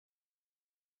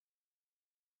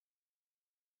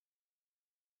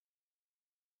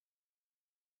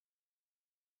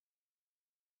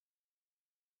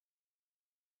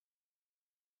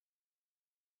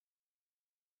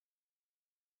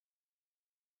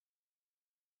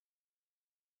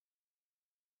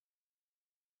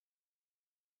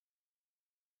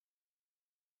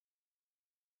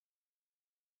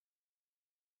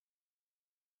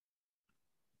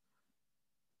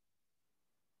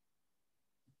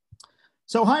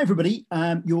So hi everybody,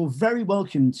 you're very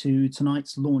welcome to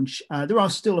tonight's launch. There are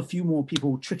still a few more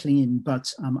people trickling in,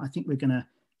 but I think we're going to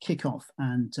kick off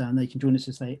and they can join us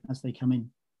as they come in.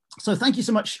 So thank you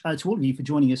so much to all of you for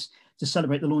joining us to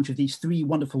celebrate the launch of these three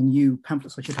wonderful new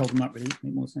pamphlets. I should hold them up really to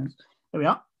make more sense. There we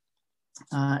are.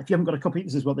 If you haven't got a copy,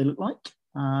 this is what they look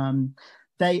like.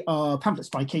 They are pamphlets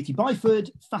by Katie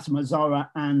Byford, Fathima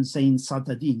Zahra and Zein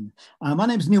Sa'dedin. My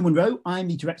name is Neil Monroe. I'm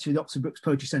the director of the Oxford Brookes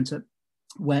Poetry Centre,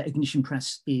 where Ignition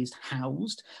Press is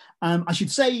housed. I should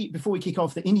say before we kick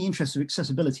off that in the interest of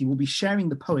accessibility, we'll be sharing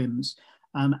the poems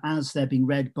as they're being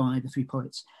read by the three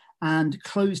poets. And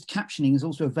closed captioning is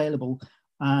also available.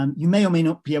 You may or may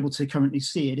not be able to currently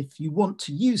see it. If you want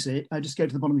to use it, just go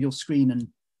to the bottom of your screen and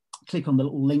click on the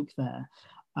little link there.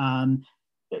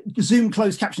 Zoom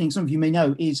closed captioning, some of you may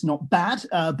know, is not bad,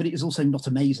 but it is also not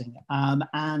amazing.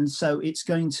 And so it's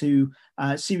going to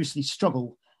seriously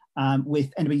struggle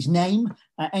with anybody's name,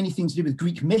 anything to do with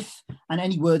Greek myth, and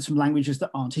any words from languages that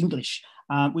aren't English,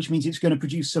 which means it's going to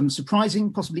produce some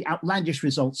surprising, possibly outlandish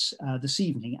results this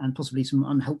evening, and possibly some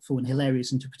unhelpful and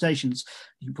hilarious interpretations.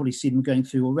 You can probably see them going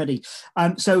through already.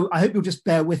 So I hope you'll just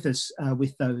bear with us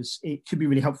with those. It could be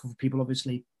really helpful for people,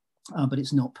 obviously, but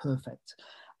it's not perfect.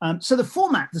 So the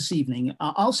format this evening,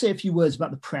 I'll say a few words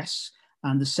about the press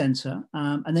and the centre,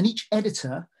 and then each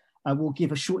editor will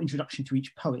give a short introduction to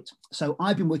each poet. So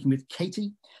I've been working with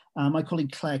Katie. My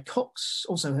colleague Claire Cox,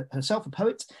 also herself a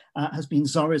poet, has been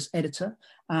Zara's editor.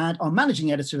 And our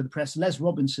managing editor of the press, Les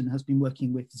Robinson, has been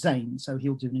working with Zein, so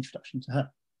he'll do an introduction to her.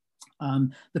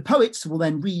 The poets will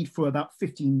then read for about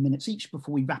 15 minutes each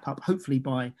before we wrap up, hopefully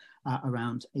by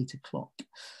around 8 o'clock.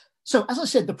 So, as I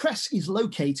said, the press is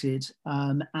located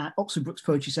at Oxford Brookes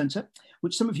Poetry Centre,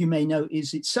 which some of you may know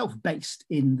is itself based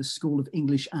in the School of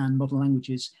English and Modern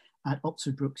Languages at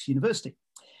Oxford Brookes University.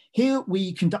 Here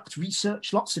we conduct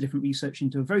research, lots of different research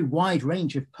into a very wide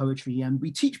range of poetry, and we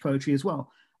teach poetry as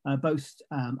well, both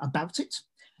about it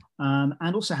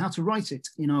and also how to write it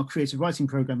in our creative writing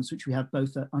programmes, which we have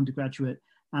both at undergraduate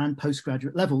and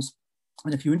postgraduate levels.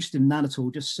 And if you're interested in that at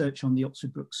all, just search on the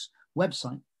Oxford Brookes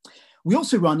website. We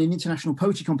also run an international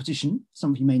poetry competition, some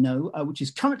of you may know, which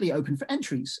is currently open for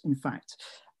entries, in fact.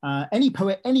 Any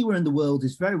poet anywhere in the world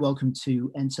is very welcome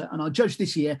to enter, and our judge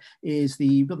this year is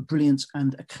the rather brilliant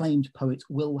and acclaimed poet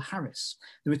Will Harris.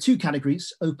 There are two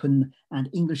categories, open and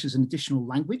English as an additional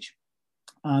language,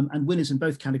 and winners in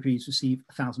both categories receive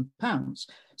 £1,000.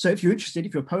 So if you're interested,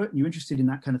 if you're a poet and you're interested in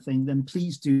that kind of thing, then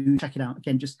please do check it out.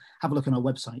 Again, just have a look on our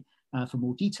website for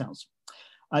more details.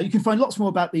 You can find lots more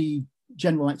about the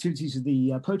general activities of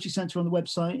the Poetry Centre on the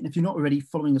website, and if you're not already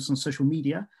following us on social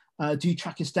media, do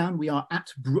track us down. We are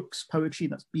at Brookes Poetry,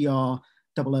 that's BROOKES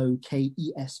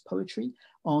Poetry,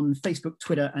 on Facebook,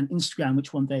 Twitter and Instagram,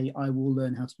 which one day I will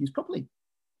learn how to use properly.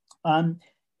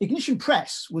 Ignition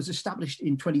Press was established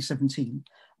in 2017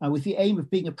 with the aim of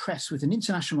being a press with an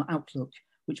international outlook,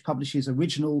 which publishes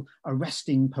original,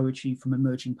 arresting poetry from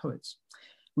emerging poets.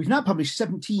 We've now published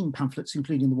 17 pamphlets,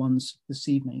 including the ones this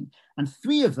evening, and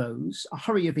 3 of those, A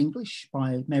Hurry of English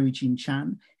by Mary Jean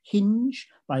Chan, Hinge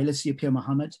by Alicia Pierre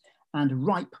Mohammed, and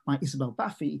Ripe by Isabel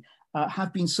Baffy,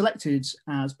 have been selected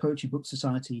as Poetry Book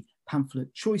Society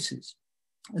pamphlet choices.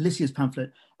 Alicia's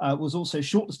pamphlet was also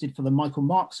shortlisted for the Michael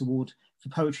Marks Award for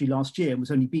Poetry last year and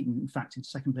was only beaten, in fact, in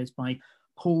second place by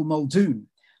Paul Muldoon,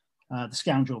 the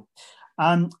scoundrel.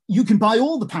 You can buy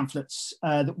all the pamphlets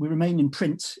that will remain in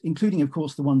print, including, of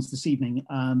course, the ones this evening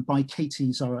by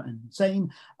Katie, Zara and Zein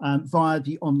via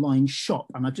the online shop.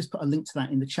 And I've just put a link to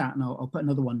that in the chat, and I'll put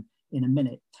another one in a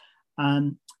minute.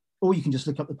 Or you can just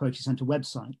look up the Poetry Centre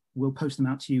website. We'll post them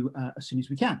out to you as soon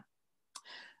as we can.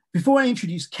 Before I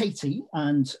introduce Katie,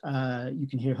 and you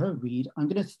can hear her read, I'm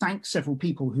going to thank several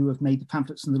people who have made the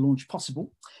pamphlets and the launch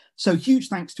possible. So huge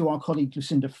thanks to our colleague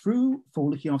Lucinda Frew for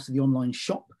looking after the online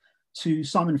shop, to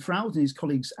Simon Froud and his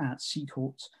colleagues at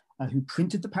Seacourt who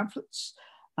printed the pamphlets.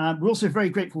 We're also very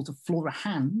grateful to Flora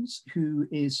Hands, who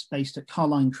is based at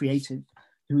Carline Creative,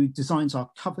 who designs our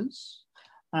covers,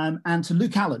 and to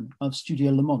Luke Allen of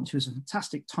Studio Lamont, who is a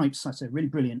fantastic typesetter, really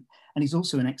brilliant, and he's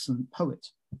also an excellent poet.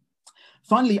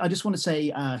 Finally, I just want to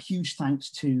say a huge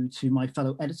thanks to my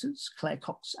fellow editors, Claire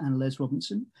Cox and Les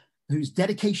Robinson, whose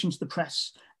dedication to the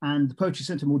press and the Poetry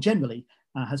Centre more generally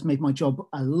has made my job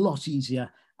a lot easier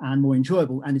and more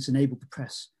enjoyable, and it's enabled the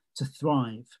press to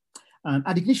thrive.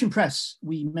 At Ignition Press,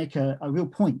 we make a real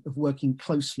point of working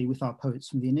closely with our poets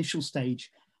from the initial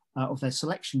stage of their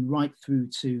selection right through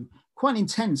to quite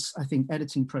intense, I think,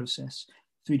 editing process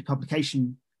through to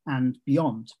publication and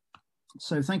beyond.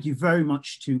 So thank you very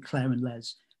much to Claire and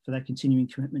Les for their continuing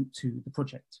commitment to the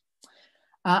project.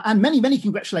 And many, many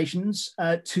congratulations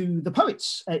to the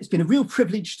poets. It's been a real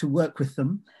privilege to work with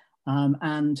them.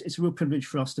 And it's a real privilege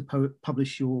for us to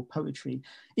publish your poetry.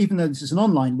 Even though this is an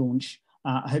online launch,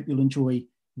 I hope you'll enjoy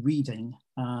reading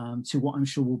to what I'm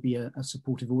sure will be a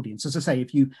supportive audience. As I say,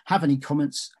 if you have any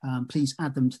comments, please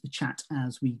add them to the chat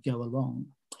as we go along.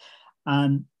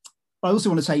 I also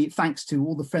want to say thanks to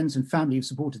all the friends and family who've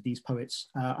supported these poets.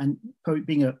 And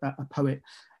being a poet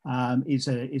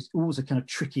is always a kind of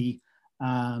tricky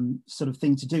sort of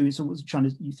thing to do. It's always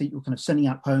you think you're kind of sending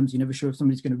out poems, you're never sure if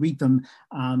somebody's going to read them.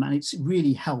 And it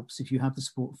really helps if you have the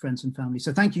support of friends and family.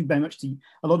 So thank you very much to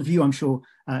a lot of you, I'm sure,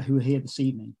 who are here this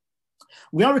evening.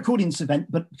 We are recording this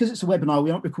event, but because it's a webinar,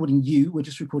 we aren't recording you, we're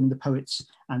just recording the poets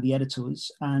and the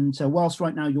editors. And whilst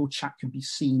right now your chat can be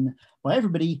seen by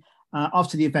everybody,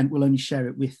 after the event, we'll only share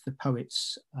it with the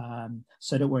poets.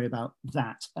 So don't worry about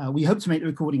that. We hope to make the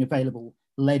recording available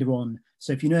later on.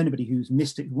 So if you know anybody who's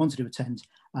missed it, who wanted to attend,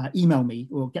 email me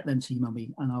or get them to email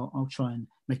me and I'll try and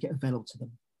make it available to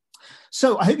them.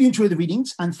 So I hope you enjoy the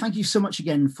readings and thank you so much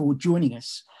again for joining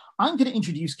us. I'm going to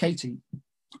introduce Katie.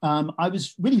 I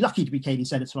was really lucky to be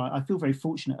Katie's editor. I feel very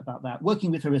fortunate about that.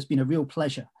 Working with her has been a real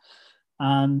pleasure.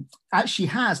 As she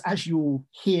has, as you'll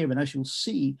hear and as you'll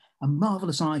see, a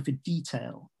marvellous eye for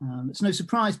detail. It's no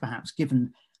surprise, perhaps,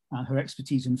 given her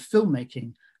expertise in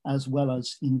filmmaking as well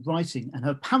as in writing. And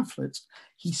her pamphlet,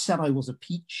 He Said I Was a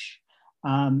Peach,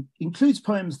 includes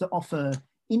poems that offer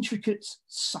intricate,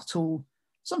 subtle,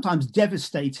 sometimes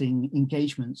devastating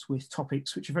engagements with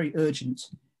topics which are very urgent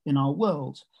in our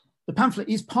world. The pamphlet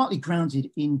is partly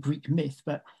grounded in Greek myth,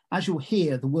 but as you'll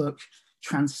hear, the work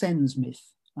transcends myth,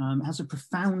 has a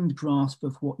profound grasp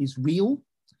of what is real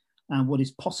and what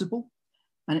is possible.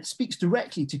 And it speaks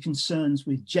directly to concerns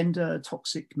with gender,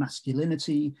 toxic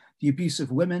masculinity, the abuse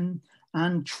of women,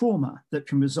 and trauma that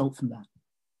can result from that.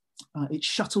 It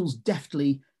shuttles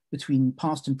deftly between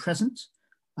past and present,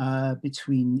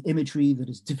 between imagery that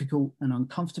is difficult and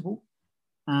uncomfortable,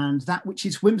 and that which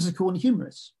is whimsical and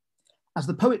humorous. As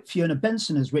the poet Fiona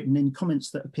Benson has written in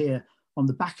comments that appear on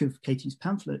the back of Katie's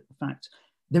pamphlet, in fact,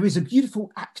 there is a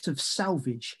beautiful act of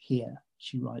salvage here,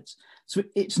 she writes. So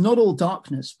it's not all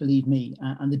darkness, believe me,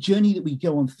 and the journey that we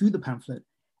go on through the pamphlet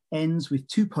ends with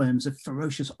two poems of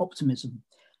ferocious optimism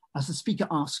as the speaker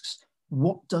asks,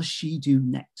 what does she do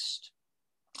next?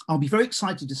 I'll be very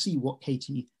excited to see what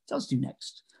Katie does do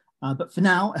next. But for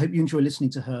now, I hope you enjoy listening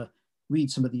to her read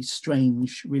some of these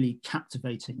strange, really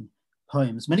captivating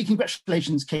poems. Many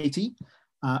congratulations, Katie.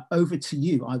 Over to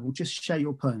you. I will just share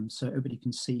your poems so everybody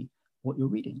can see what you're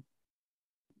reading.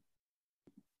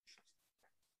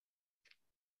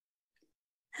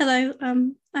 Hello,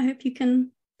 I hope you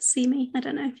can see me. I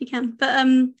don't know if you can, but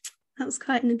that was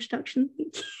quite an introduction.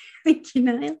 Thank you,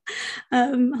 Niall.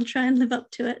 I'll try and live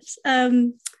up to it.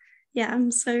 Yeah,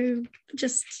 I'm so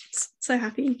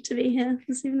happy to be here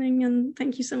this evening, and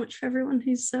thank you so much for everyone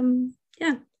who's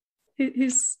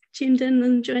who's tuned in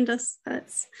and joined us.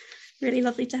 It's really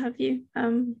lovely to have you.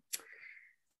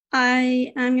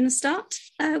 I am going to start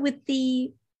with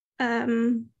the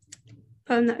poem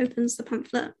that opens the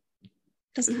pamphlet.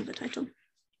 Doesn't have a title.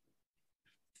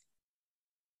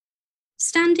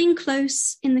 Standing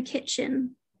close in the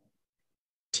kitchen,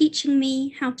 teaching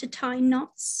me how to tie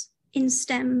knots in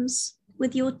stems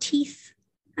with your teeth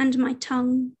and my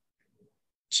tongue,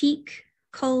 cheek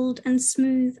cold and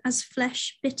smooth as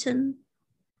flesh bitten,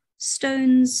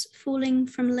 stones falling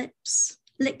from lips,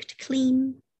 licked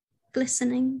clean,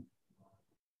 glistening,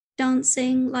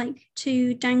 dancing like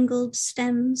two dangled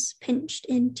stems pinched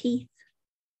in teeth,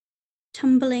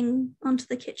 tumbling onto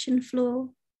the kitchen floor,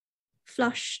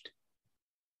 flushed,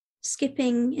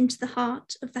 skipping into the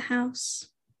heart of the house,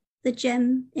 the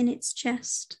gem in its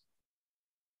chest,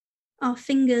 our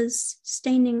fingers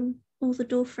staining all the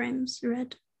door frames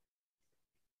red.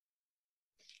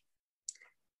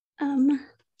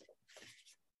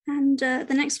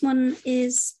 The next one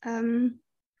is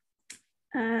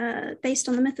based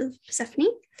on the myth of Persephone,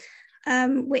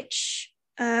 which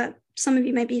some of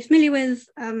you may be familiar with.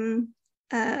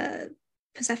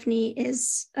 Persephone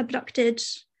is abducted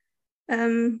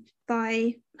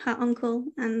by her uncle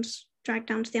and dragged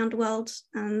down to the underworld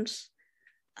and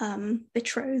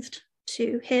betrothed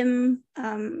to him.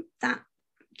 That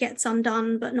gets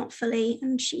undone, but not fully,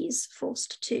 and she's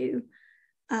forced to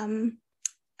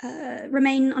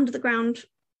remain under the ground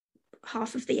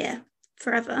half of the year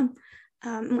forever.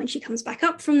 And when she comes back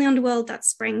up from the underworld that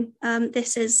spring,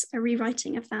 this is a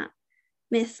rewriting of that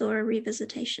myth or a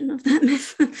revisitation of that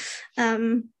myth.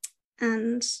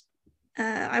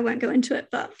 I won't go into it,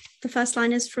 but the first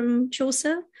line is from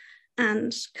Chaucer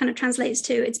and kind of translates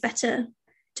to, it's better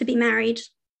to be married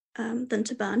than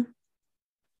to burn.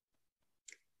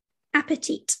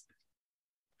 Appetit.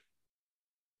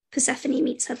 Persephone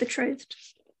meets her betrothed.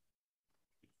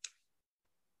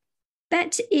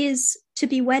 Bet is to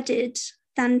be wedded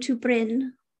than to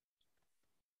Bryn.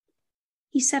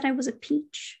 He said I was a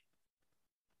peach.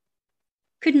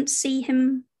 Couldn't see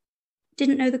him,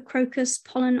 didn't know the crocus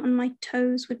pollen on my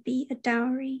toes would be a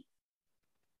dowry.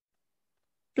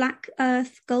 Black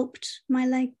earth gulped my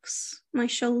legs, my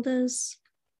shoulders,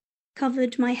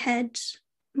 covered my head,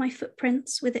 my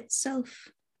footprints with itself.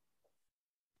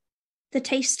 The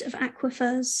taste of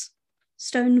aquifers,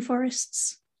 stone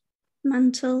forests,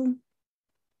 mantle.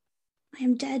 I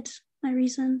am dead, I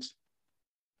reasoned.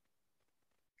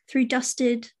 Through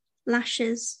dusted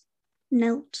lashes,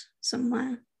 knelt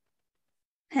somewhere,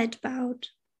 head bowed.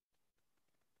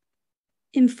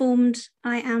 Informed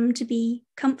I am to be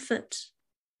comfort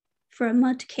for a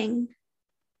mud king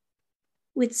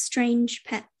with strange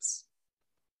pets.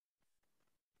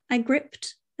 I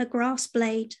gripped a grass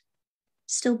blade,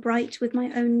 still bright with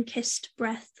my own kissed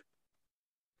breath.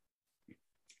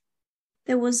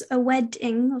 There was a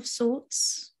wedding of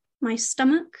sorts, my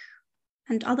stomach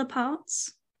and other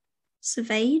parts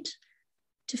surveyed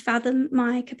to fathom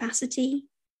my capacity,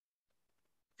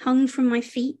 hung from my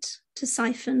feet to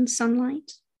siphon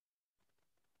sunlight,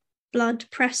 blood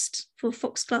pressed for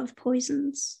foxglove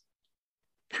poisons,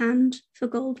 panned for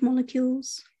gold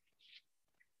molecules.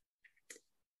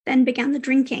 Then began the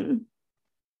drinking,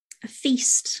 a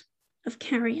feast of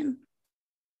carrion.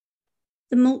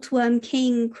 The maltworm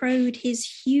king crowed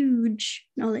his huge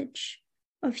knowledge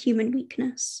of human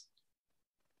weakness.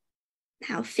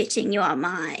 How fitting you are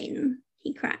mine,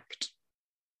 he cracked,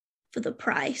 for the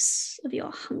price of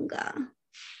your hunger.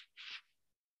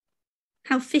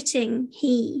 How fitting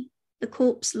he, the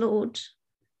corpse lord,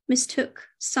 mistook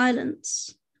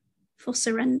silence for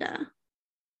surrender,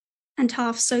 and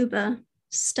half sober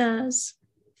stirs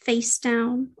face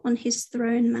down on his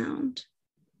throne mound,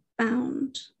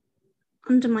 bound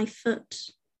under my foot,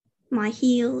 my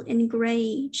heel in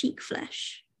grey cheek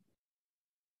flesh,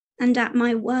 and at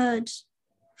my word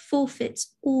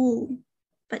forfeits all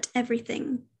but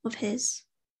everything of his,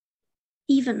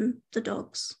 even the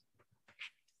dogs.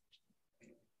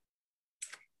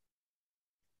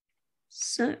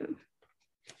 So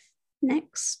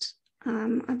next,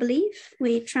 I believe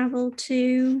we travel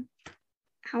to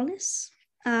Aulis.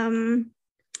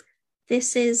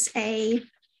 This is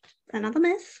another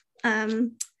myth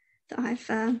that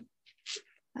I've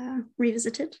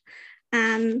revisited,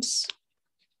 and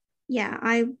yeah,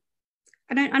 I'm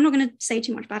not going to say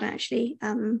too much about it actually,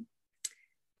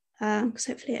 because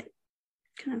hopefully it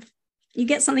kind of you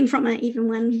get something from it even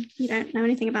when you don't know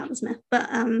anything about this myth. But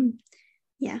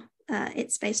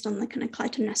it's based on the kind of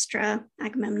Clytemnestra,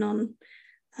 Agamemnon,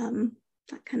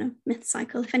 that kind of myth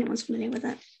cycle, if anyone's familiar with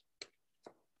it.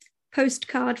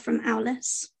 Postcard from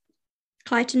Aulis.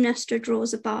 Clytemnestra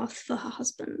draws a bath for her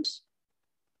husband.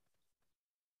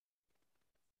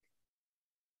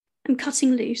 I'm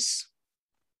cutting loose.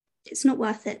 It's not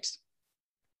worth it.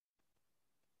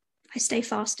 I stay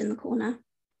fast in the corner.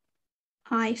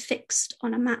 Eye fixed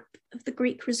on a map of the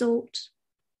Greek resort,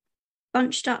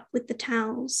 bunched up with the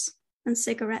towels and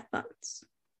cigarette butts.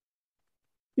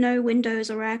 No windows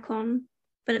or aircon,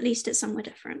 but at least it's somewhere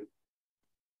different.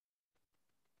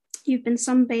 You've been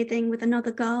sunbathing with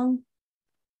another girl,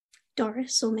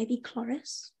 Doris or maybe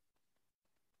Cloris.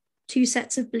 Two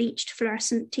sets of bleached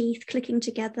fluorescent teeth clicking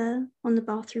together on the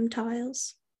bathroom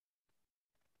tiles.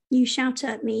 You shout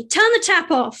at me, "Turn the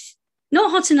tap off!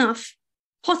 Not hot enough!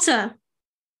 Hotter!"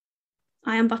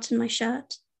 I unbutton my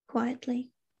shirt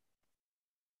quietly.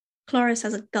 Cloris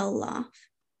has a gull laugh.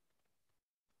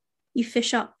 You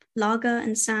fish up lager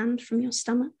and sand from your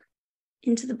stomach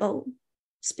into the bowl,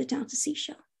 spit out a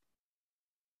seashell.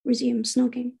 Resume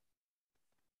snogging.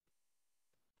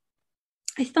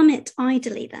 I thumb it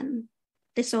idly then,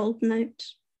 this old note.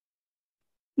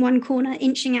 One corner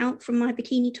inching out from my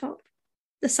bikini top,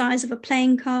 the size of a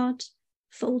playing card,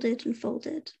 folded and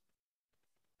folded.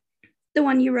 The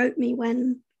one you wrote me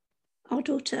when our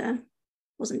daughter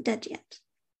wasn't dead yet.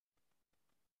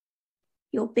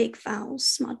 Your big vowels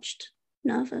smudged,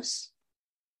 nervous.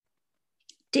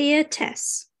 Dear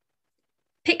Tess,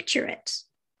 picture it.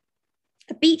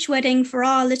 A beach wedding for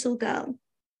our little girl.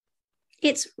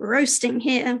 It's roasting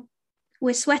here.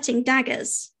 We're sweating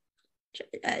daggers.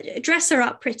 Dress her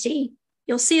up pretty.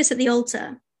 You'll see us at the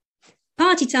altar.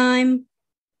 Party time.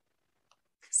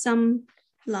 Some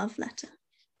love letter.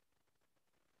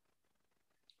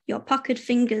 Your puckered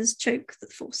fingers choke the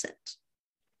faucet.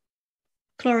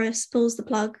 Cloris pulls the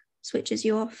plug, switches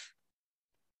you off.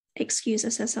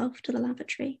 excuses herself to the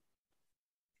lavatory.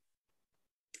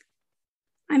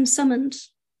 I'm summoned,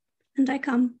 and I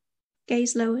come,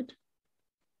 gaze lowered.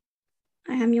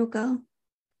 I am your girl.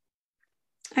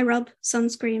 I rub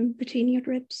sunscreen between your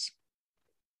ribs.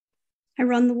 I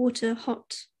run the water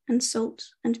hot and salt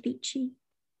and beachy,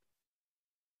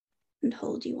 and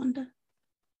hold you under.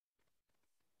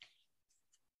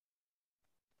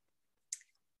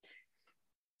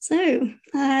 So,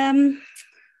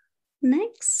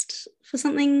 next, for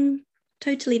something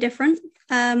totally different,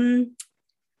 I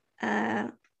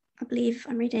believe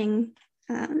I'm reading,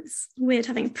 it's weird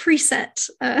having a preset.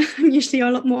 I'm usually a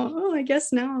lot more, I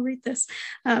guess now I'll read this.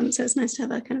 So it's nice to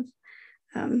have a kind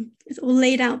of, it's all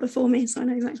laid out before me, so I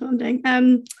know exactly what I'm doing.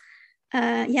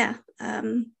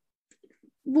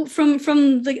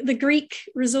 From the Greek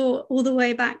resort all the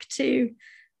way back to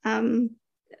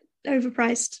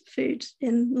overpriced food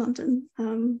in London.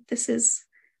 This is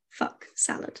fuck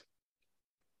salad.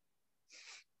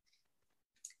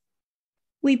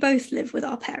 We both live with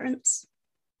our parents.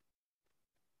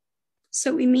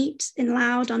 So we meet in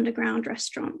loud underground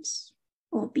restaurants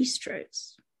or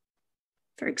bistros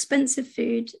for expensive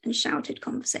food and shouted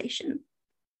conversation,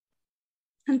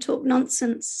 and talk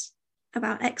nonsense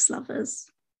about ex-lovers,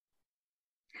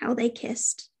 how they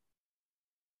kissed,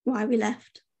 why we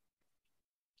left.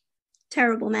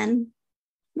 Terrible men,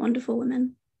 wonderful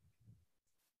women.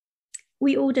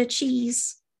 We order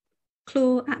cheese,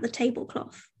 claw at the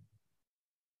tablecloth.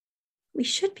 We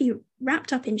should be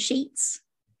wrapped up in sheets,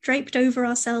 draped over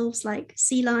ourselves like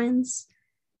sea lions,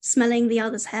 smelling the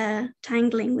other's hair,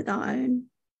 tangling with our own,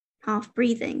 half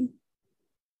breathing.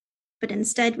 But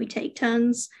instead we take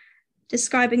turns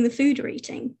describing the food we're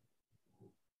eating.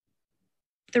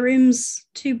 The room's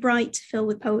too bright to fill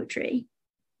with poetry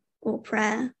or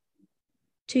prayer,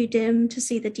 too dim to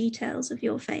see the details of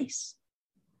your face.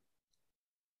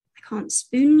 I can't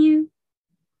spoon you,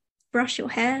 brush your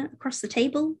hair across the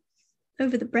table,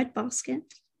 over the bread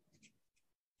basket.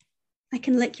 I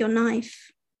can lick your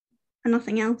knife and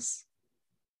nothing else.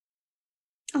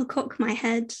 I'll cock my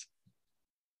head,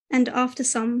 and after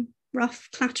some rough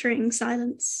clattering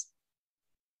silence,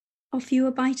 offer you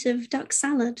a bite of duck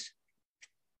salad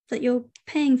that you're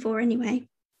paying for anyway,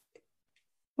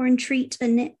 or entreat a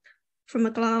nip from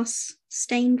a glass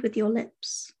stained with your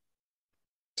lips,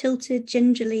 tilted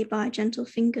gingerly by gentle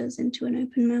fingers into an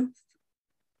open mouth.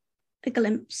 A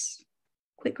glimpse,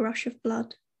 quick rush of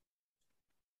blood.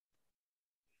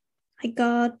 I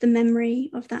guard the memory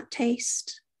of that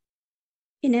taste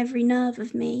in every nerve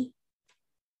of me,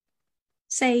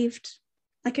 saved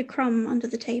like a crumb under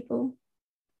the table,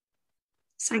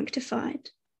 sanctified,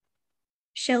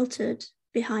 sheltered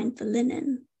behind the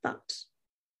linen, but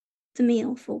the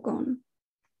meal foregone.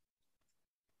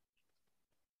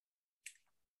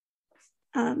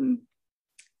 And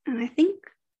I think,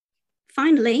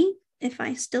 finally, if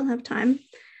I still have time,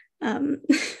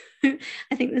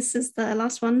 I think this is the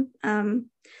last one.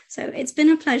 So it's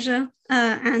been a pleasure,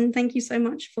 and thank you so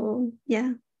much for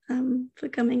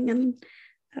coming and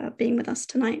being with us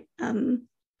tonight.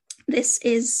 This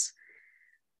is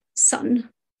Sun.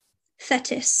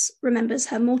 Thetis remembers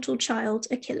her mortal child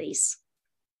Achilles.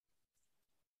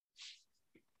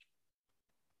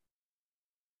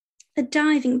 A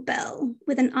diving bell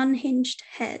with an unhinged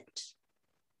head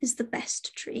is the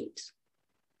best treat.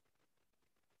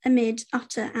 Amid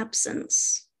utter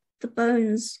absence, the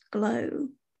bones glow.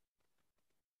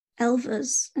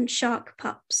 Elvers and shark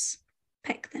pups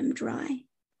peck them dry.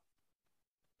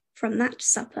 From that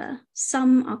supper,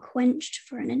 some are quenched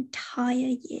for an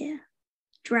entire year,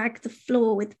 drag the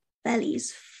floor with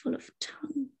bellies full of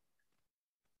tongue.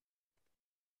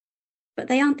 But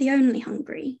they aren't the only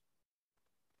hungry.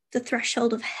 The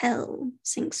threshold of hell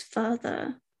sinks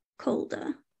further,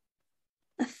 colder.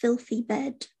 A filthy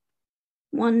bed,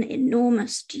 one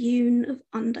enormous dune of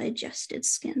undigested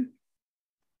skin.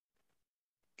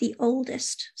 The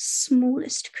oldest,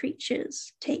 smallest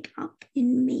creatures take up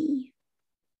in me.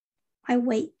 I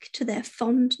wake to their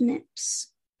fond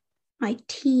nips. I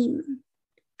teem,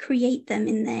 create them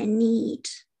in their need.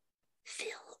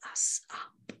 Fill us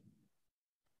up.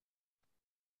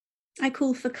 I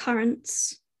call for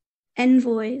currents,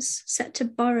 envoys set to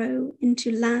burrow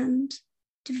into land,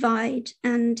 divide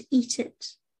and eat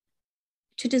it,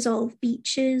 to dissolve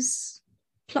beaches,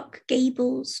 pluck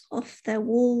gables off their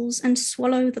walls and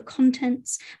swallow the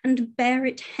contents and bear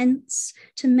it hence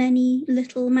to many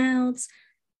little mouths.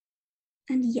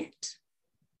 And yet,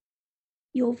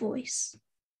 your voice,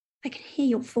 I can hear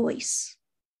your voice,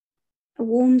 a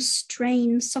warm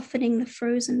strain softening the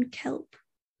frozen kelp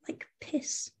like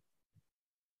piss.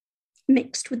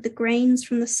 mixed with the grains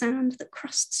from the sand that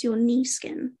crusts your knee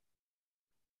skin.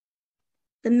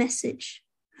 The message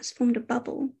has formed a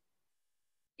bubble.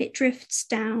 It drifts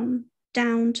down,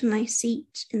 down to my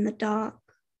seat in the dark,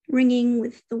 ringing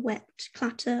with the wet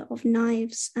clatter of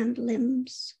knives and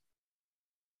limbs.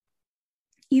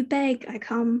 You beg I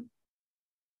come.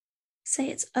 Say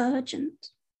it's urgent.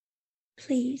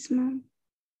 Please, Mum.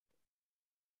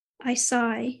 I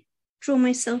sigh, draw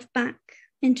myself back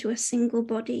into a single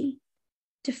body,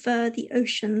 defer the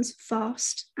ocean's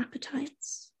vast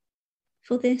appetites.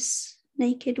 For this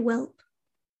naked whelp,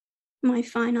 my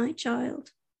finite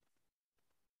child.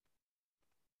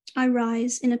 I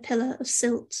rise in a pillar of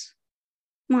silt,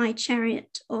 my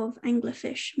chariot of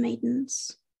anglerfish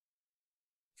maidens.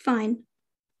 Fine.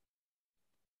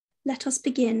 Let us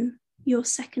begin your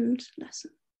second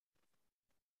lesson.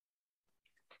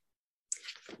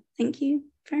 Thank you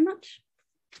very much.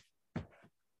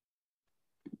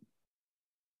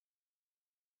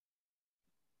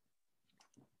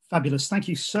 Fabulous. Thank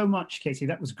you so much, Katie.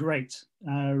 That was great.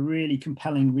 Really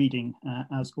compelling reading,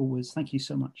 as always. Thank you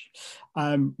so much.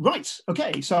 Right.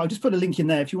 Okay. So I'll just put a link in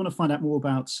there. If you want to find out more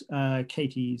about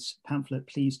Katie's pamphlet,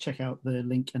 please check out the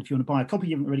link. And if you want to buy a copy,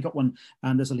 you haven't already got one,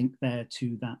 there's a link there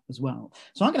to that as well.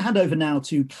 So I'm going to hand over now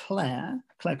to Claire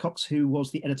Cox, who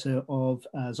was the editor of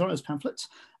Zahra's pamphlet.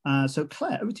 So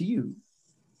Claire, over to you.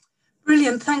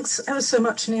 Brilliant. Thanks ever so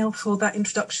much, Neil, for that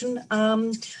introduction.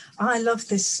 I love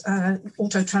this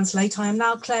auto-translate. I am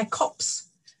now Claire Cox,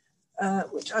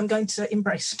 which I'm going to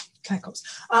embrace. Claire Cox.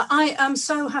 I am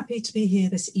so happy to be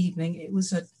here this evening. It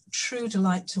was a true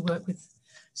delight to work with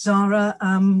Zahra.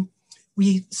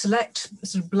 We select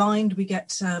sort of blind. We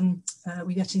get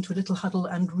into a little huddle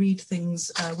and read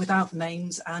things without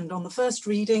names. And on the first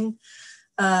reading,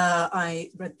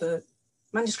 I read the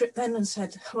manuscript then and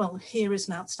said, well, here is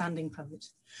an outstanding poet.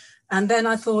 And then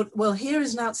I thought, well, here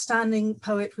is an outstanding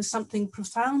poet with something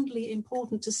profoundly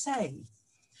important to say.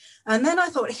 And then I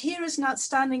thought, here is an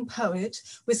outstanding poet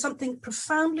with something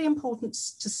profoundly important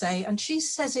to say, and she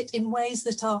says it in ways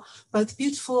that are both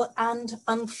beautiful and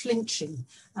unflinching.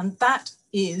 And that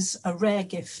is a rare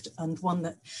gift, and one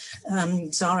that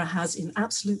Zahra has in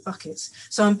absolute buckets.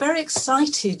 So I'm very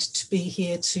excited to be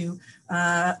here to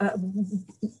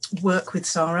work with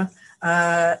Zahra,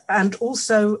 and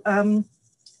also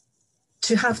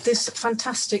to have this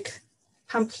fantastic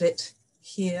pamphlet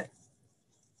here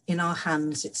in our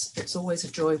hands. It's always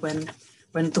a joy when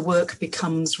the work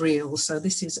becomes real. So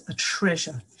this is a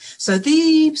treasure. So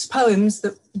these poems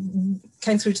that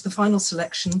came through to the final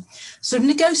selection sort of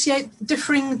negotiate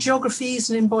differing geographies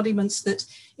and embodiments that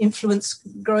influence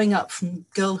growing up from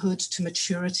girlhood to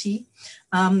maturity.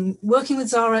 Working with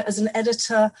Zahra as an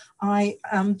editor, I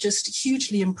am just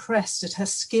hugely impressed at her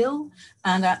skill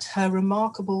and at her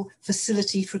remarkable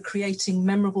facility for creating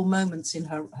memorable moments in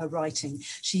her writing.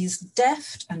 She's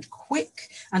deft and quick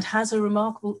and has a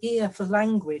remarkable ear for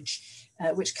language,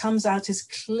 which comes out as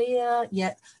clear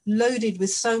yet loaded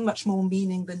with so much more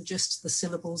meaning than just the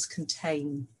syllables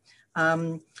contain.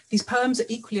 These poems are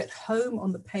equally at home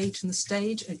on the page and the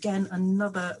stage. Again,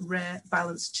 another rare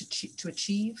balance to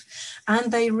achieve. And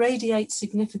they radiate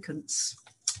significance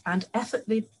and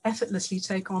effortlessly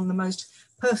take on the most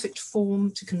perfect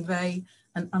form to convey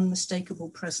an unmistakable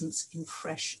presence in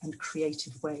fresh and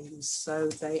creative ways. So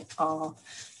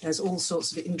there's all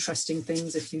sorts of interesting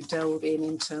things if you delve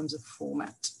in terms of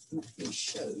format. Let me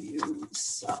show you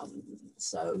some.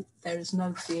 So there is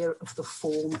no fear of the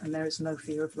form and there is no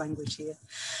fear of language here.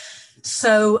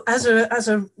 So as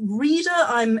a reader,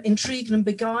 I'm intrigued and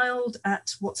beguiled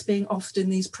at what's being offered in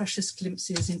these precious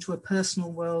glimpses into a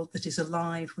personal world that is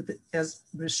alive with as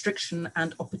restriction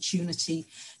and opportunity.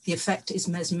 The effect is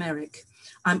mesmeric.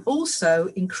 I'm so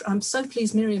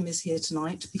pleased Miriam is here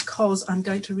tonight, because I'm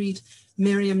going to read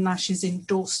Miriam Nash's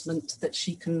endorsement that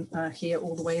she can hear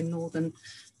all the way in northern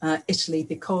Italy,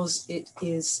 because it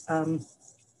is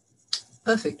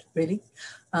perfect, really.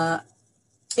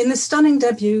 In this stunning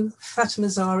debut, Fathima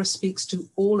Zahra speaks to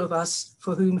all of us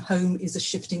for whom home is a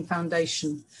shifting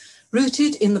foundation.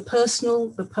 Rooted in the personal,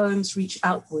 the poems reach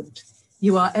outward.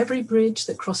 You are every bridge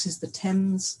that crosses the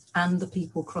Thames and the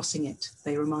people crossing it,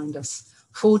 they remind us,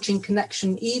 forging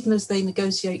connection even as they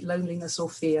negotiate loneliness or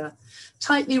fear.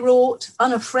 Tightly wrought,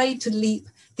 unafraid to leap,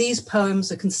 these poems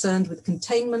are concerned with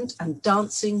containment and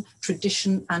dancing,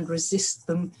 tradition and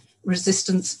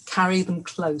resistance, carry them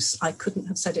close. I couldn't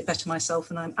have said it better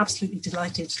myself, and I'm absolutely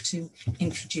delighted to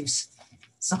introduce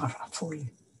Zahra for you.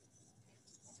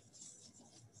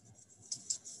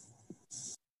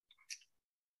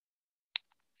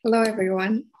 Hello,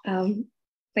 everyone.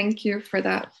 Thank you for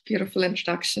that beautiful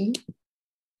introduction.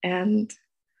 And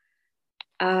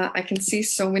I can see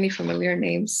so many familiar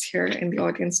names here in the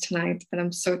audience tonight, and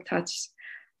I'm so touched.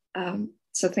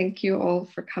 So thank you all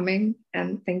for coming,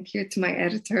 and thank you to my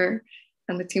editor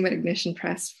and the team at Ignition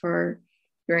Press for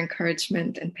your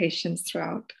encouragement and patience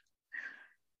throughout.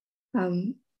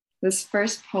 This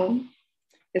first poem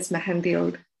is Mehendi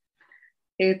Ode.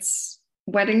 It's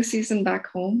wedding season back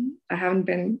home. I haven't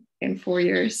been in 4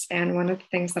 years, and one of the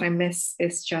things that I miss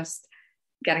is just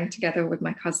getting together with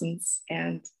my cousins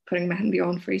and putting mehendi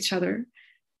on for each other,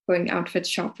 going outfit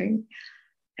shopping,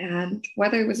 and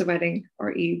whether it was a wedding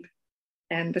or Eid,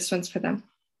 and this one's for them.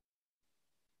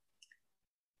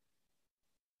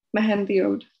 Mehendi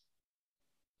Ode.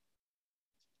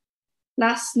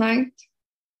 Last night,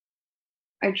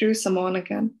 I drew some on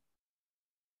again,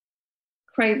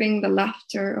 craving the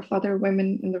laughter of other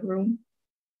women in the room,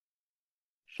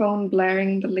 phone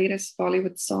blaring the latest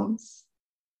Bollywood songs,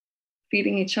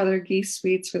 feeding each other ghee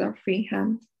sweets with our free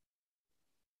hand.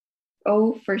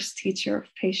 Oh, first teacher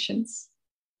of patience,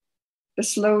 the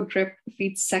slow drip of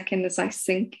each second as I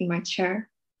sink in my chair,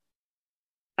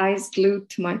 eyes glued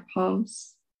to my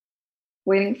palms,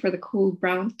 waiting for the cool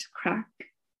brown to crack.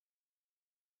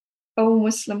 Oh,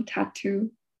 Muslim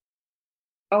tattoo,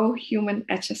 oh, human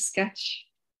etch-a-sketch,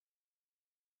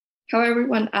 how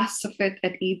everyone asks of it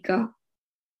at Eidgah.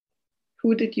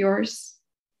 Who did yours?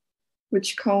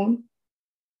 Which cone?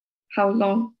 How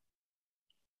long?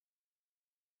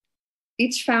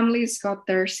 Each family's got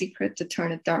their secret to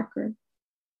turn it darker.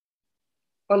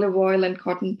 Olive oil and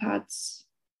cotton pads,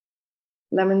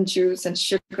 lemon juice and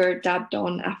sugar dabbed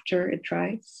on after it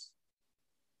dries.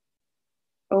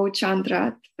 Oh,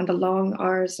 Chandrat and the long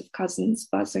hours of cousins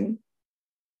buzzing,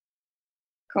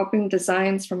 copying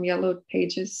designs from yellowed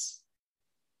pages.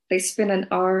 They spin an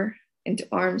hour into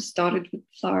arms dotted with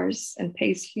flowers and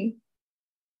paisley,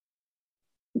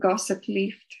 gossip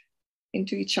leafed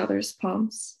into each other's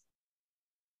palms.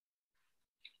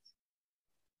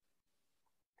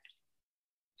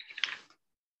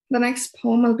 The next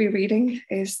poem I'll be reading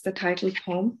is the title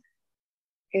poem.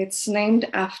 It's named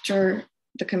after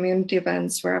the community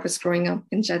events where I was growing up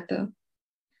in Jeddah.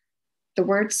 The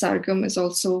word Sargam is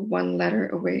also one letter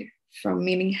away from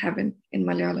meaning heaven in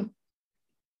Malayalam.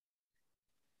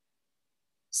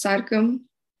 Sargam,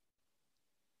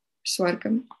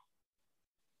 Swargam.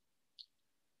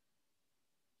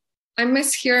 I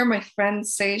miss hearing my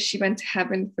friends say she went to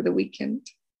heaven for the weekend.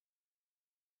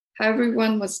 How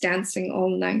everyone was dancing all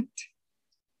night.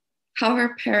 How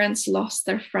her parents lost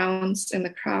their frowns in the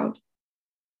crowd.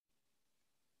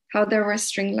 How there were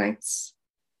string lights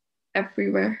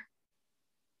everywhere.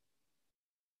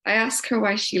 I asked her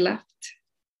why she left.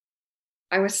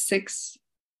 I was 6.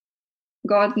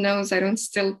 God knows I don't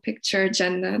still picture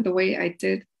Jannah the way I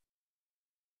did.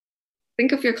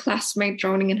 Think of your classmate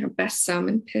drowning in her best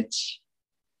sermon pitch.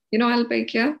 You know,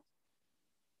 Al-Bakia?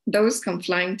 Those come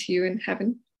flying to you in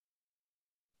heaven.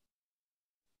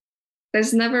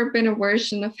 There's never been a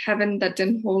version of heaven that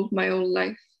didn't hold my own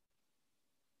life.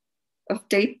 Of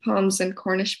date palms and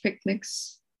Cornish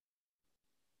picnics,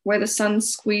 where the sun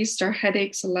squeezed our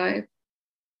headaches alive.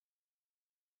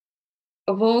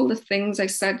 Of all the things I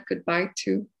said goodbye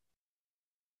to,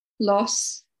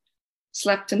 loss,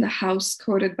 slept in the house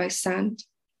coated by sand,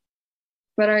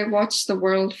 but I watched the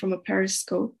world from a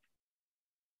periscope.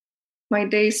 My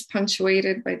days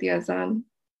punctuated by the azan.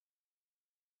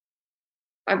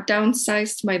 I've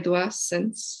downsized my dua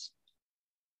since.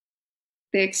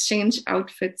 They exchange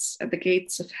outfits at the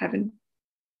gates of heaven.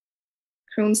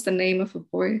 Croons the name of a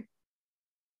boy.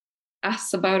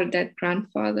 Asks about a dead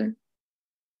grandfather.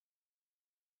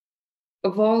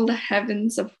 Of all the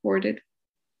heavens I've hoarded,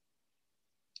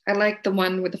 I like the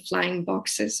one with the flying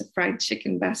boxes of fried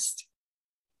chicken best.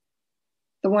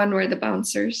 The one where the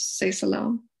bouncers say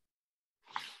salam.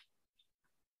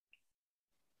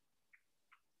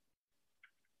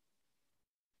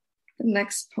 The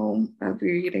next poem I'll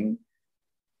be reading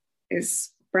is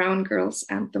Brown Girl's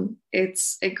Anthem.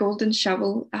 It's a golden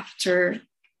shovel after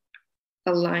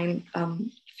a line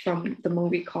from the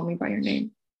movie Call Me By Your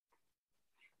Name.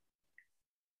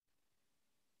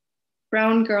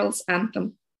 Brown Girl's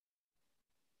Anthem.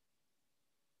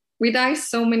 We die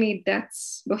so many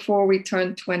deaths before we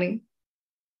turn 20.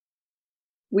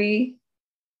 We,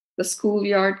 the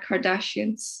schoolyard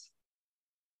Kardashians,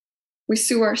 we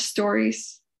sue our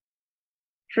stories,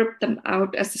 rip them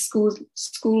out as the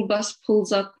school bus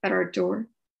pulls up at our door.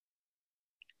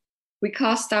 We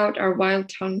cast out our wild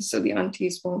tongues so the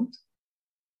aunties won't.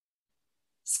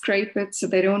 Scrape it so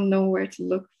they don't know where to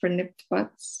look for nipped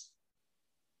butts.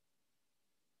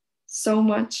 So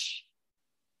much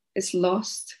is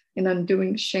lost in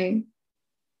undoing shame.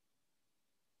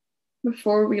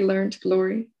 Before we learned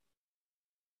glory,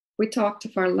 we talked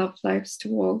of our love lives to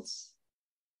walls.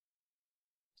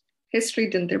 History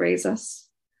didn't erase us.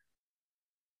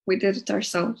 We did it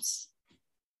ourselves.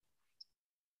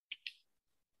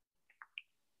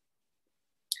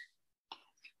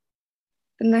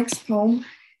 The next poem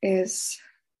is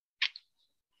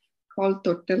called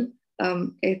Tottil.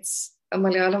 It's a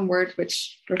Malayalam word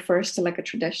which refers to like a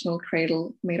traditional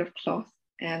cradle made of cloth.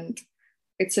 And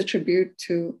it's a tribute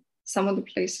to some of the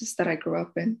places that I grew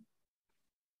up in.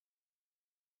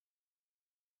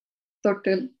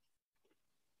 Tottil.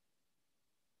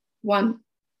 1.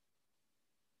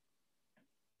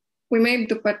 We made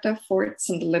dupatta forts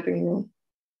in the living room.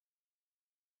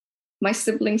 My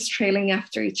siblings trailing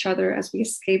after each other as we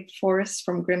escaped forests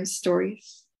from grim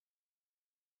stories.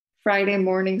 Friday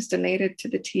mornings donated to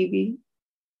the TV.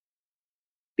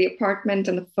 The apartment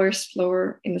on the first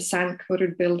floor in the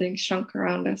sand-coated building shrunk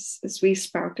around us as we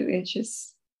sprouted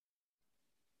inches.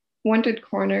 Wanted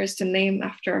corners to name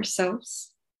after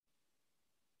ourselves.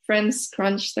 Friends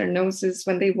scrunch their noses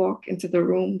when they walk into the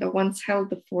room that once held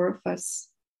the 4 of us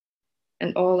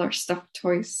and all our stuffed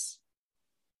toys.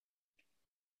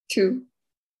 2.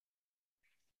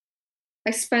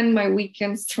 I spend my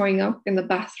weekends throwing up in the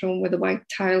bathroom with the white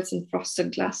tiles and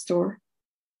frosted glass door.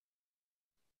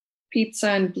 Pizza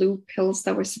and blue pills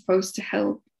that were supposed to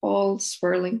help, all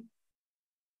swirling.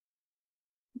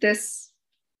 This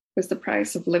was the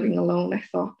price of living alone, I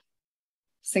thought,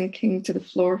 sinking to the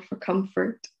floor for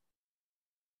comfort.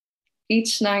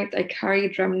 Each night I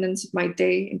carried remnants of my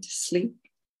day into sleep.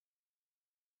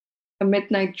 A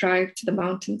midnight drive to the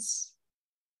mountains,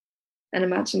 an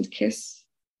imagined kiss,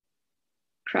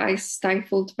 cries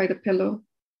stifled by the pillow.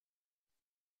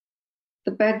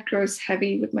 The bed grows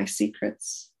heavy with my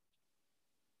secrets.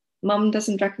 Mom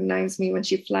doesn't recognize me when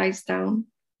she flies down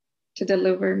to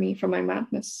deliver me from my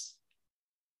madness.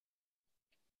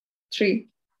 3.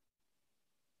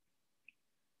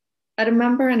 I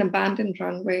remember an abandoned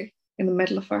runway in the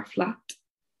middle of our flat.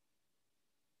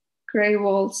 Gray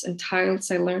walls and tiles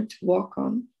I learned to walk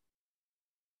on.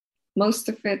 Most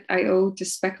of it I owe to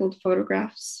speckled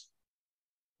photographs,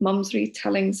 Mom's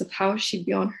retellings of how she'd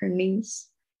be on her knees,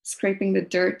 scraping the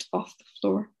dirt off the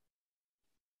floor.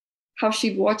 How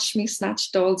she'd watch me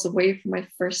snatch dolls away from my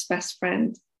first best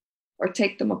friend or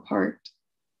take them apart.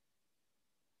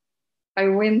 I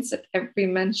wince at every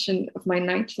mention of my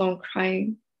night-long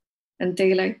crying and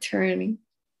daylight tyranny.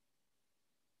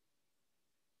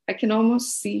 I can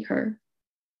almost see her,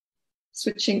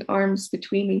 switching arms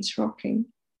between each rocking,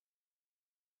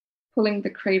 pulling the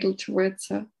cradle towards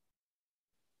her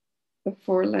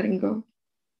before letting go.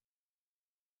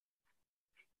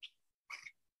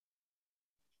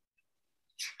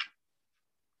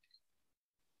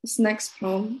 This next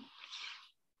poem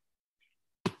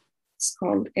is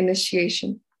called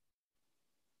Initiation.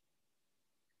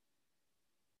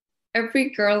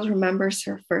 Every girl remembers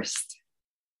her first.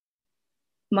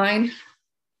 Mine,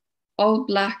 all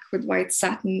black with white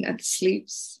satin at the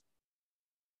sleeves.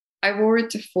 I wore it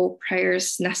to full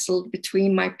prayers nestled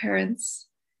between my parents,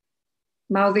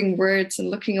 mouthing words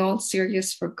and looking all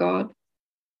serious for God.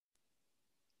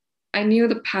 I knew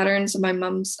the patterns of my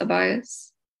mum's abayas.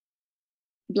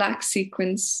 Black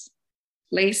sequins,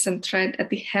 lace and thread at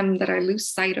the hem that I lose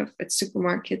sight of at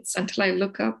supermarkets until I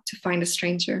look up to find a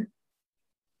stranger.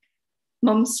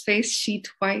 Mum's face sheet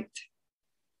white,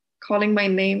 calling my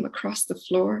name across the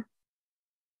floor.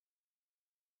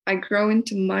 I grow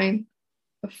into mine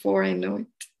before I know it.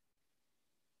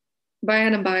 Buy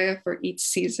an abaya for each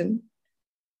season.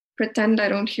 Pretend I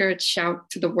don't hear it shout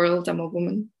to the world I'm a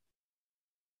woman.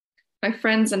 My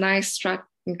friends and I strut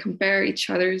and compare each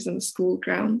other's in the school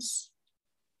grounds.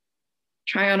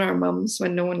 Try on our mums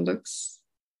when no one looks.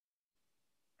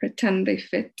 Pretend they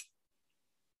fit.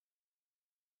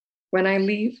 When I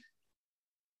leave,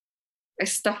 I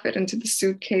stuff it into the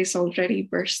suitcase already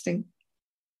bursting.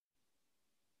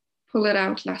 Pull it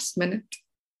out last minute.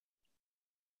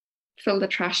 Fill the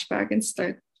trash bag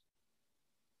instead.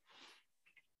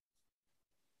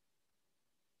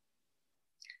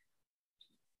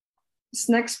 This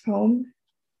next poem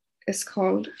is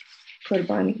called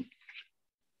Qurbani.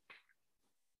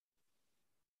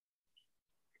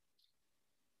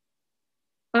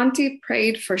 Auntie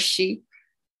prayed for sheep,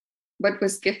 but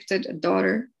was gifted a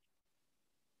daughter.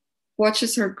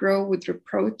 Watches her grow with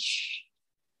reproach,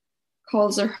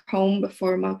 calls her home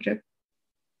before Maghrib,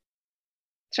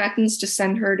 threatens to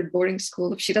send her to boarding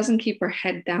school if she doesn't keep her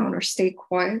head down or stay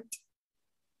quiet,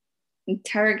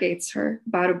 interrogates her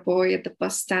about a boy at the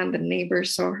bus stand the neighbor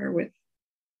saw her with,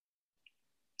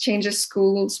 changes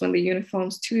schools when the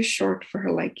uniform's too short for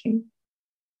her liking,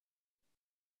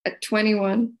 At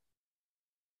 21,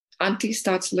 Auntie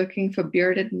starts looking for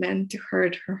bearded men to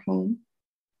herd her home.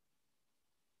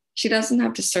 She doesn't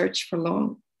have to search for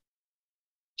long.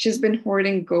 She's been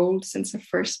hoarding gold since her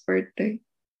first birthday.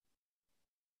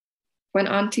 When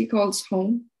Auntie calls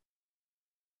home,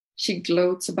 she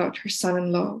gloats about her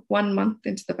son-in-law 1 month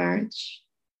into the marriage.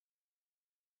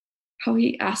 How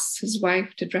he asks his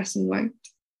wife to dress in white.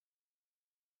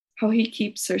 How he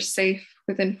keeps her safe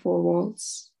within 4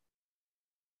 walls.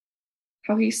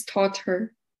 How he's taught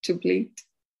her to bleed.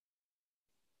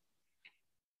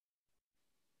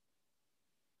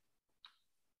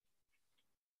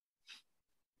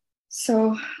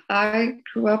 So I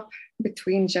grew up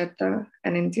between Jeddah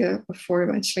and India before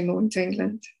eventually moving to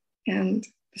England. And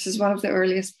this is one of the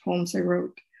earliest poems I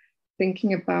wrote,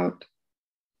 thinking about,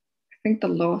 I think, the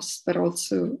loss, but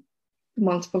also the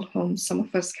multiple homes some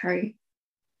of us carry.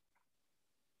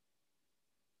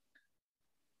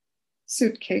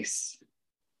 Suitcase.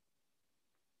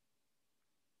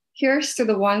 Here's to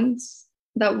the ones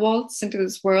that waltz into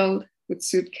this world with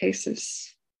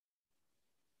suitcases.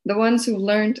 The ones who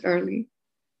learned early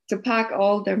to pack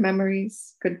all their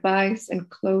memories, goodbyes, and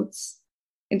clothes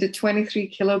into 23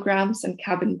 kilograms and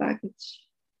cabin baggage.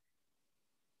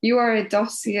 You are a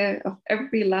dossier of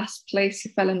every last place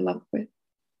you fell in love with.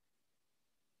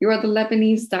 You are the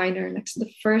Lebanese diner next to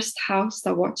the first house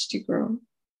that watched you grow.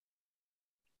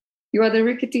 You are the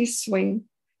rickety swing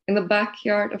in the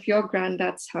backyard of your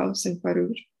granddad's house in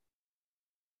Parur.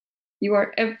 You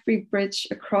are every bridge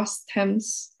across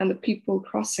Thames and the people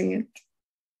crossing it.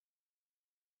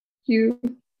 You,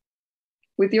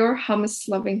 with your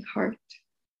hummus-loving heart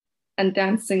and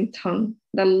dancing tongue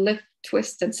that'll lift,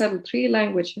 twist, and settle 3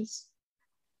 languages,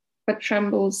 but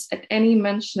trembles at any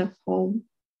mention of home.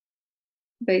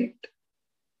 Bait,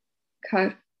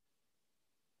 Kar.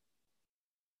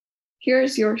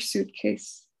 Here's your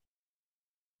suitcase,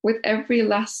 with every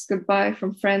last goodbye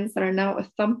from friends that are now a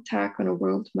thumbtack on a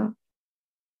world map.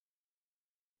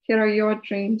 Here are your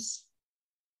dreams,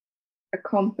 a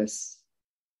compass,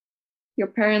 your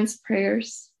parents'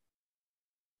 prayers,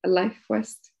 a life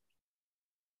quest.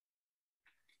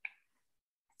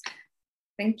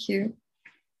 Thank you.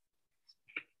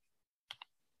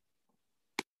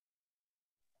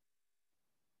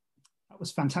 That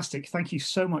was fantastic. Thank you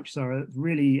so much, Zahra.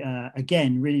 Really,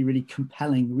 again, really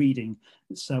compelling reading.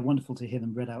 It's wonderful to hear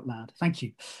them read out loud. Thank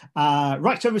you.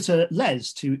 Right, over to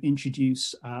Les to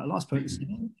introduce our last poet this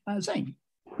evening, Zein.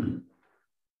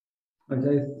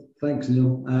 Okay, thanks,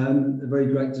 Neil. Very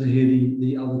great to hear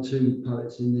the other 2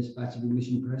 poets in this batch of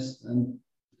Ignition Press,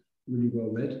 really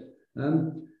well read.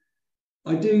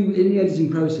 I do, in the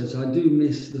editing process, I do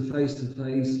miss the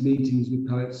face-to-face meetings with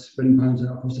poets, spreading poems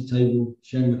out across the table,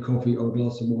 sharing a coffee or a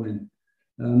glass of wine.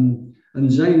 And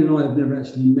Zein and I have never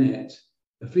actually met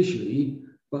officially,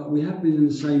 but we have been in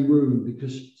the same room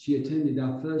because she attended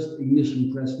our first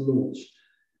Ignition Press launch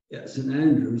at St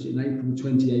Andrews in April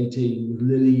 2018 with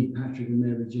Lily, Patrick and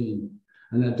Mary Jean.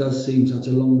 And that does seem such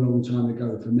a long time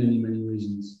ago for many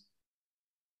reasons.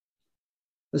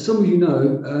 As some of you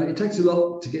know, it takes a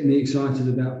lot to get me excited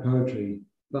about poetry,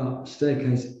 but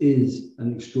Staircase is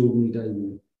an extraordinary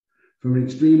debut from an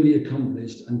extremely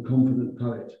accomplished and confident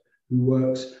poet who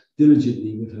works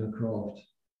diligently with her craft.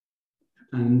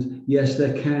 And yes,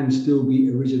 there can still be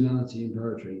originality in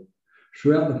poetry.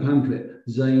 Throughout the pamphlet,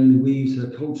 Zein weaves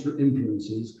her cultural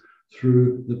influences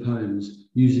through the poems,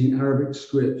 using Arabic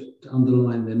script to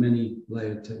underline their many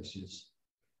layered textures.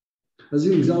 As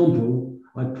an example,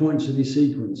 I'd point to the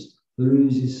sequence,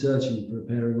 Louise is searching for a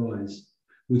pair of eyes,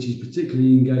 which is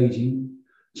particularly engaging,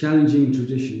 challenging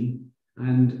tradition,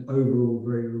 and overall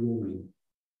very rewarding.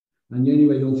 And the only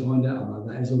way you'll find out about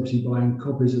that is obviously buying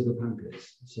copies of the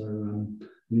pamphlets. So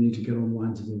you need to get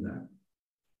online to do that.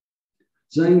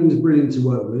 Zein was brilliant to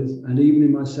work with, and even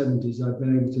in my 70s, I've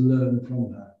been able to learn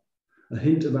from her. A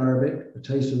hint of Arabic, a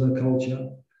taste of her culture,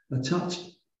 a touch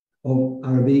of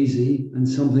Arabizi, and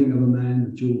something of a man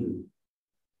with children.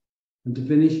 And to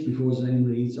finish, before Zein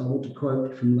reads, I want to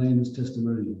quote from Lena's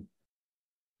testimonial.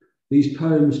 These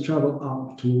poems travel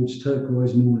up towards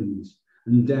turquoise mornings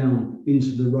and down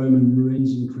into the Roman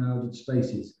ruins and crowded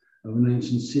spaces of an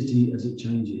ancient city as it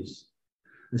changes.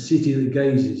 A city that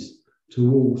gazes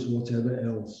towards whatever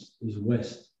else is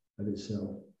west of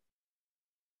itself.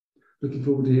 Looking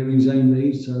forward to hearing Zein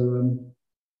read, so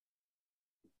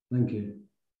thank you.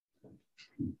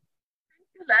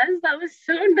 Les, that was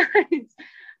so nice.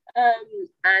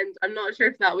 And I'm not sure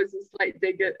if that was a slight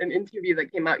dig at an interview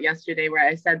that came out yesterday where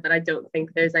I said that I don't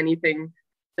think there's anything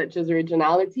such as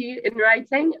originality in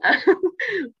writing.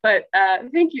 But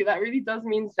thank you, that really does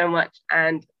mean so much.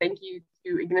 And thank you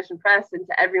to Ignition Press and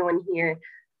to everyone here.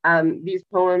 These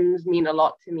poems mean a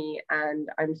lot to me, and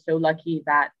I'm so lucky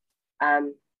that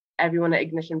everyone at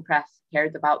Ignition Press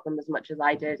cared about them as much as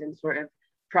I did and sort of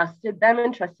trusted them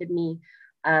and trusted me.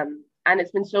 And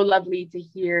it's been so lovely to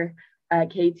hear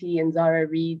Katie and Zahra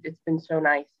read. It's been so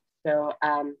nice. So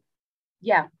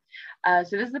yeah,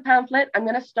 so this is the pamphlet. I'm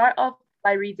going to start off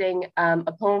by reading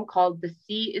a poem called "The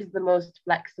Sea is the Most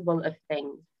Flexible of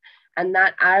Things." And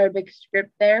that Arabic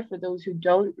script there, for those who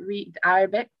don't read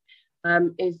Arabic,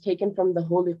 is taken from the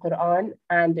Holy Quran,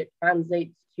 and it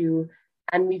translates to,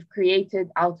 "And we've created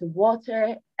out of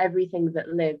water everything that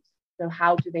lives, so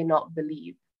how do they not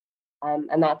believe?"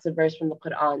 And that's a verse from the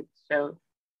Quran. So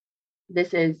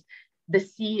this is, "The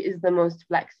sea is the most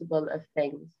flexible of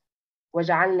things.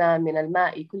 وَجَعَلْنَا مِنَ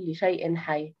الْمَاءِ كُلِّ شَيْءٍ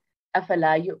حَيٍّ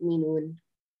أَفَلَا يُؤْمِنُونَ."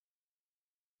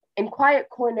 In quiet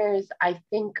corners, I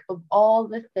think of all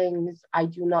the things I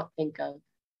do not think of.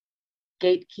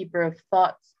 Gatekeeper of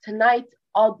thoughts, tonight,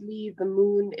 oddly, the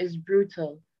moon is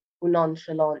brutal,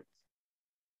 nonchalant.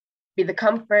 Be the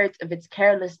comfort of its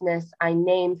carelessness, I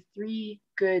name 3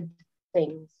 good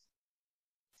things.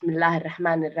 Bismillah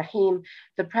ar-Rahman ar-Rahim,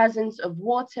 the presence of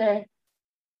water.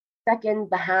 2nd,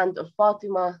 the hand of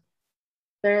Fatima.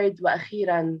 3rd, wa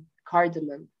akhiran,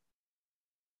 cardamom.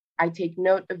 I take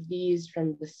note of these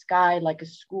from the sky like a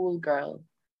schoolgirl.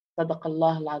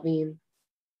 Sadaqallah al-Azim.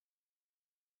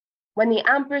 When the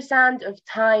ampersand of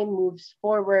time moves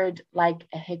forward like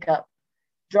a hiccup,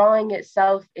 drawing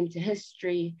itself into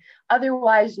history,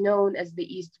 otherwise known as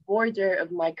the east border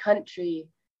of my country,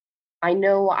 I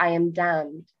know I am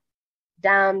damned,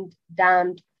 damned,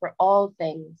 damned for all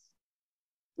things,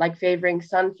 like favoring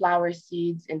sunflower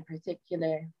seeds in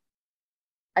particular.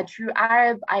 A true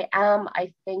Arab, I am,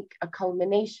 I think, a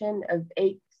culmination of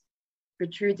aches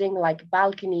protruding like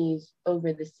balconies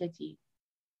over the city.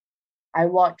 I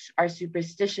watch our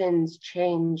superstitions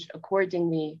change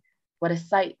accordingly. What a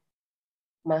sight,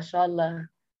 mashallah,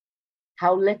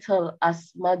 how little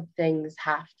us mud things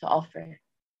have to offer.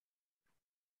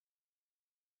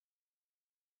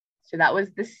 So that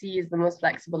was "The Sea is the Most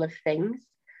Flexible of Things."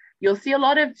 You'll see a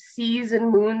lot of seas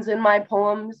and moons in my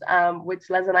poems, which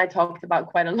Les and I talked about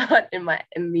quite a lot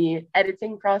in the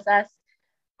editing process.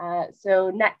 So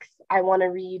next, I want to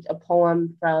read a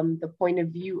poem from the point of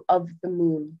view of the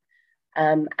moon.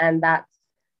 And that's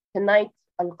 "Tonight,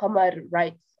 Al-Qamar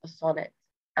writes a sonnet."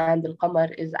 And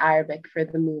Al-Qamar is Arabic for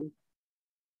the moon.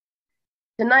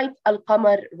 Tonight,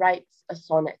 Al-Qamar writes a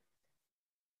sonnet.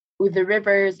 With the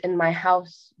rivers in my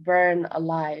house burn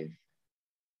alive.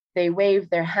 They wave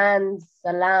their hands,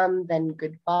 salam, then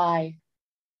goodbye.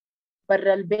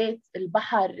 Barra al-bayt,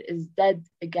 al-bahar is dead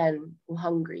again,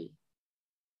 hungry.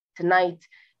 Tonight,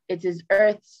 it is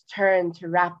Earth's turn to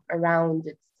wrap around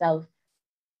itself.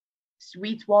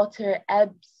 Sweet water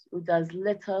ebbs, who does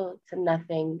little to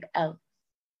nothing else.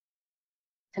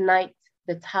 Tonight,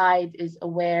 the tide is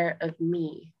aware of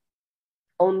me.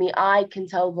 Only I can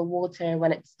tell the water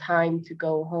when it's time to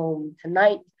go home.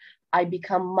 Tonight, I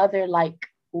become mother-like,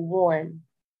 warm.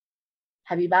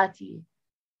 Habibati,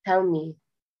 tell me,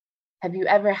 have you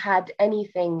ever had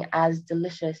anything as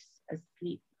delicious as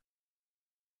sleep?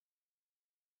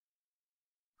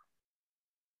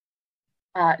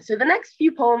 So the next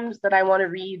few poems that I want to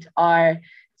read are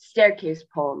staircase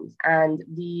poems, and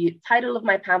the title of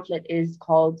my pamphlet is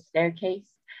called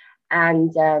Staircase.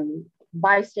 And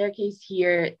by staircase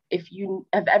here, if you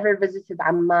have ever visited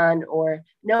Amman or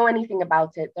know anything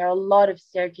about it, there are a lot of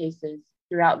staircases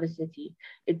throughout the city.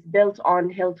 It's built on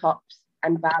hilltops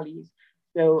and valleys.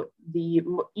 So the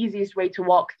easiest way to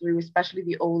walk through, especially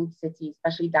the old city,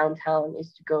 especially downtown,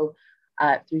 is to go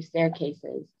through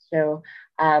staircases. So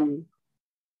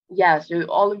so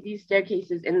all of these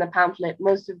staircases in the pamphlet,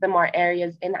 most of them are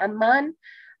areas in Amman,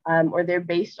 or they're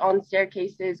based on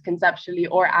staircases conceptually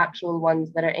or actual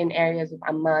ones that are in areas of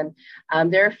Amman.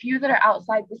 There are a few that are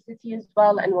outside the city as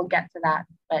well, and we'll get to that.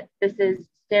 But this is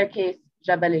staircase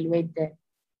Jabal al-Waydi.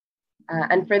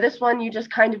 And for this one, you just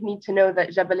kind of need to know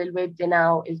that Jabal al-Waydi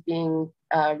now is being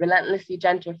relentlessly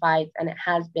gentrified, and it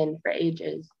has been for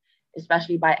ages,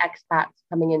 especially by expats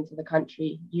coming into the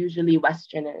country, usually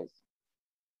Westerners.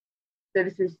 So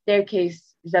this is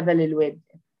staircase Jabal al-Waydi.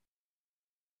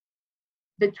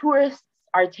 The tourists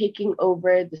are taking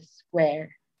over the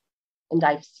square, and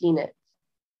I've seen it.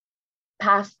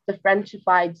 Past the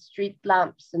Frenchified street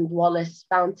lamps and Wallace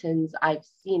fountains, I've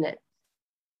seen it.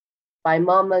 By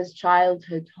Mama's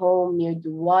childhood home near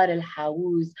Duwar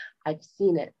al-Hawuz, I've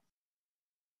seen it.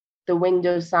 The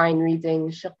window sign reading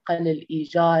Shaqqa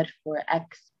al-Ijar for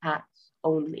expats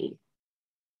only.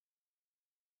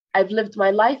 I've lived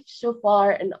my life so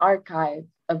far an archive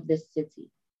of this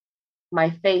city. My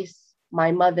face,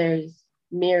 my mother's,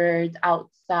 mirrored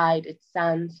outside its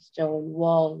sandstone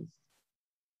walls.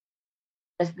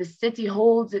 As the city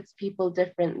holds its people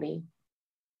differently,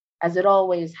 as it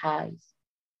always has.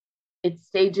 It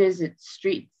stages its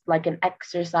streets like an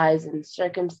exercise in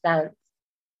circumstance,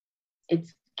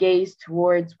 its gaze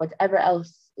towards whatever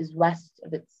else is west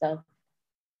of itself.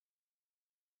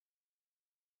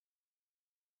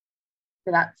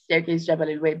 So that's staircase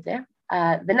Jabal al-Web there.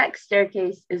 The next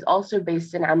staircase is also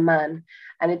based in Amman,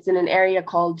 and it's in an area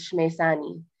called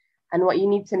Shmeysani. And what you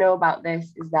need to know about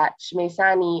this is that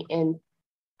Shmeysani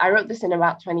I wrote this in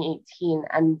about 2018,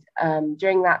 and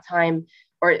during that time,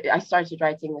 or I started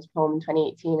writing this poem in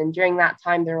 2018, and during that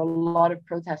time, there were a lot of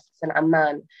protests in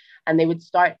Amman, and they would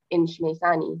start in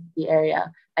Shmeysani, the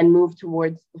area, and move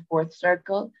towards the fourth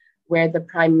circle, where the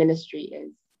prime ministry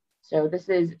is. So this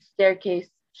is staircase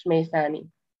Shmeysani.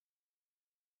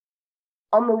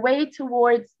 On the way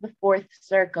towards the fourth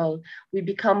circle, we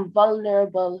become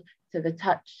vulnerable to the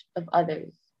touch of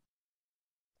others.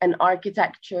 An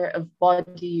architecture of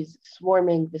bodies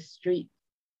swarming the street.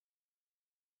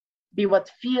 Be what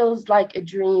feels like a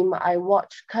dream, I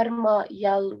watch karma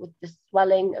yell with the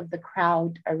swelling of the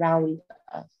crowd around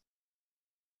us.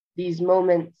 These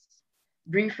moments,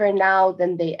 briefer now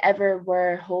than they ever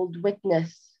were, hold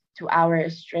witness to our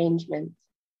estrangement,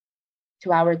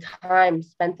 to our time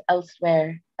spent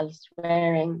elsewhere,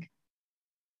 elsewhereing.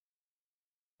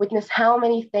 Witness how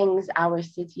many things our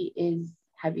city is,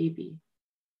 Habibi.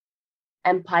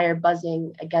 Empire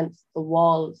buzzing against the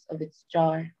walls of its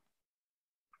jar.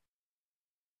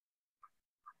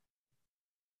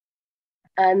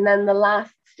 And then the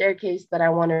last staircase that I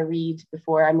want to read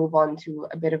before I move on to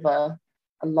a bit of a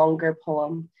longer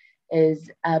poem is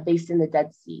based in the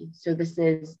Dead Sea. So this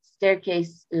is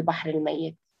staircase al-Bahr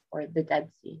al-Mayyit, or the Dead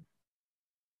Sea.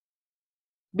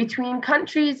 Between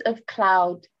countries of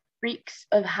cloud, freaks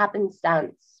of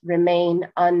happenstance remain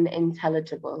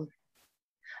unintelligible.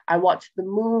 I watch the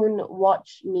moon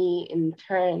watch me in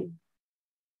turn.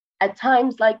 At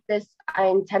times like this, I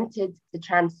am tempted to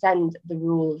transcend the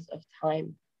rules of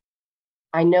time.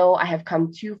 I know I have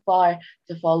come too far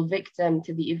to fall victim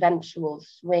to the eventual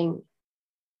swing,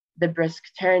 the brisk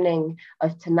turning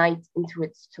of tonight into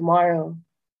its tomorrow.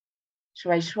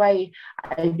 Shway shway,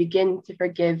 I begin to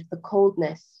forgive the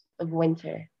coldness of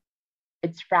winter,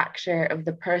 its fracture of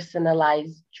the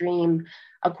personalized dream.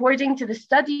 According to the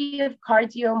study of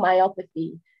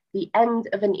cardiomyopathy, the end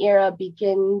of an era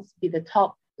begins by the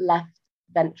top left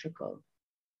ventricle.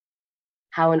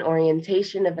 How an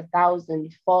orientation of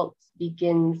 1,000 faults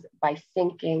begins by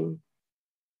sinking.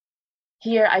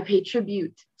 Here I pay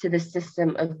tribute to the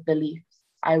system of beliefs.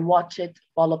 I watch it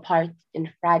fall apart in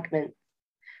fragments.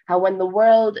 How when the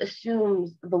world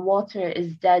assumes the water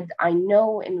is dead, I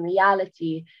know in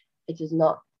reality it is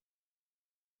not.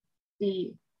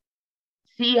 See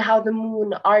how the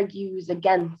moon argues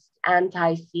against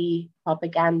anti-sea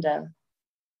propaganda.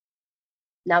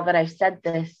 Now that I've said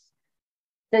this,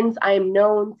 since I am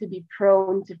known to be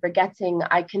prone to forgetting,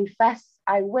 I confess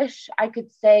I wish I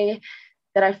could say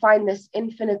that I find this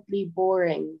infinitely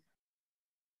boring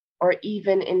or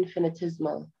even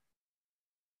infinitesimal.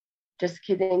 Just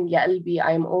kidding, Ya Albi,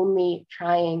 I am only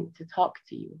trying to talk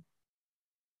to you.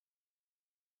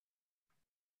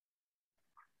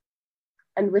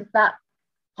 And with that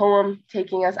poem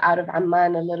taking us out of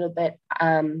Amman a little bit,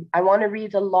 I want to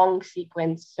read a long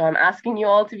sequence. So I'm asking you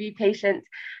all to be patient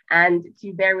and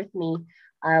to bear with me.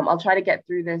 I'll try to get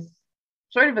through this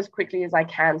sort of as quickly as I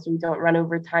can so we don't run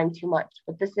over time too much.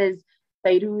 But this is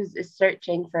Fairuz is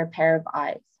searching for a pair of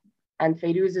eyes. And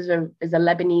Fairuz is a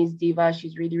Lebanese diva.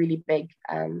 She's really, really big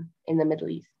in the Middle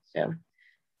East. So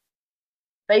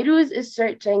Fairuz is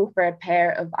searching for a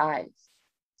pair of eyes,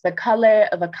 the color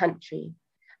of a country.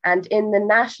 And in the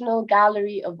National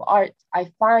Gallery of Art,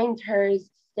 I find hers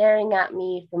staring at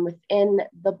me from within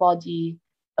the body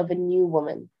of a new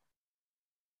woman,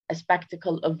 a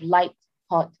spectacle of light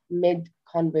caught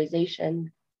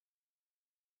mid-conversation.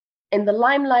 In the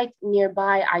limelight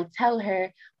nearby, I tell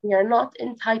her we are not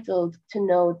entitled to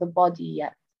know the body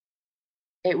yet.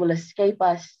 It will escape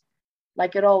us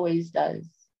like it always does,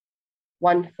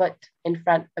 one foot in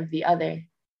front of the other.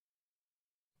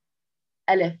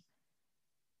 Elif.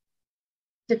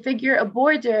 To figure a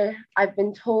border, I've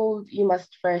been told you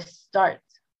must first start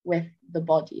with the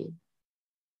body.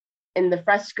 In the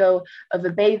fresco of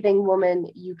a bathing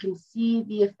woman, you can see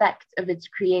the effect of its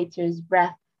creator's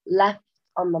breath left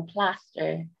on the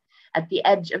plaster at the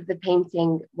edge of the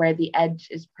painting where the edge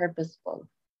is purposeful.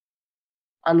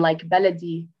 Unlike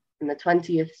Beledi in the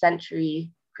 20th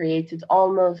century, created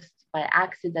almost by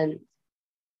accident,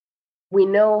 We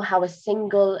know how a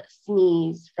single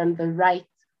sneeze from the right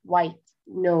white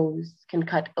nose can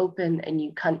cut open a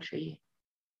new country.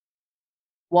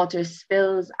 Water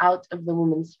spills out of the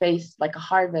woman's face like a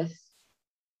harvest,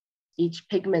 each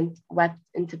pigment wept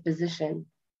into position.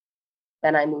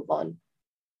 Then I move on.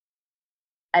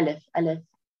 Alif, alif.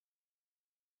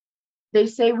 They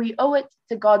say we owe it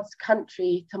to God's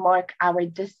country to mark our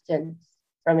distance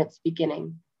from its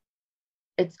beginning.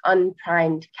 Its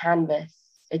unprimed canvas,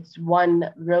 its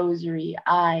one rosary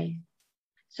eye.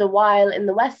 So while in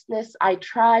the Westness I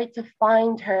try to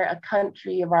find her a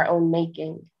country of our own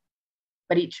making,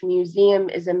 but each museum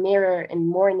is a mirror in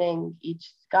mourning,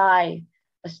 each sky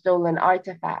a stolen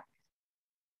artifact.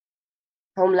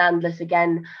 Homelandless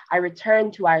again, I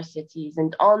return to our cities,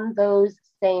 and on those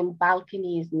same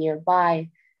balconies nearby,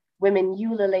 women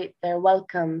ululate their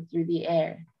welcome through the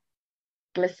air,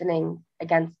 glistening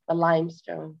against the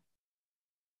limestone.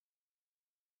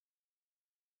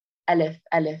 Alif,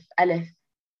 alif, alif.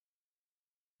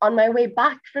 On my way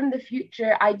back from the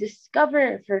future, I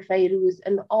discover for Fairuz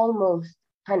an almost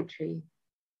country,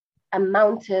 a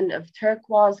mountain of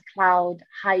turquoise cloud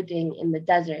hiding in the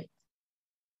desert.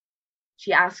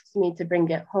 She asks me to bring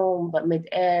it home, but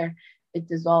mid-air, it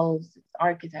dissolves its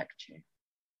architecture.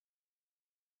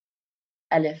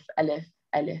 Alif, alif,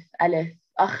 alif, alif.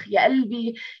 Ach, ya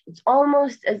qalbi, it's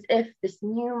almost as if this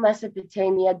new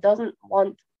Mesopotamia doesn't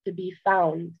want to be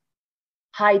found,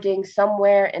 hiding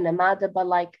somewhere in a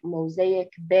Madaba-like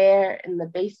mosaic bare in the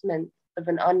basement of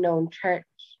an unknown church.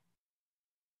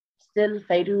 Still,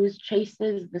 Fairuz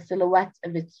chases the silhouette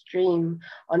of its dream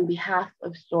on behalf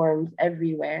of storms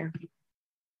everywhere.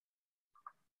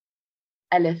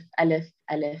 Alif, alif,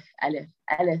 alif, alif,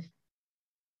 alif.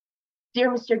 Dear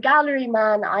Mr. Gallery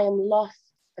Man, I am lost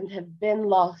and have been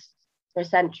lost for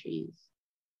centuries.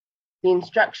 The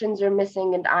instructions are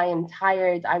missing and I am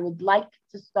tired. I would like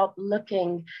to stop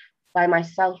looking by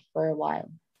myself for a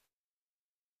while.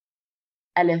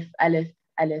 Alif, alif,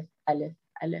 alif, alif,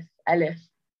 alif, alif.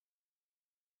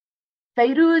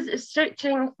 Fairuz is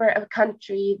searching for a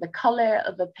country the color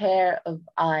of a pair of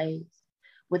eyes,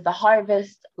 with the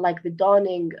harvest like the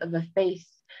dawning of a face.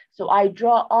 So I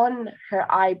draw on her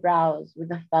eyebrows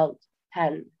with a felt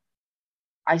pen.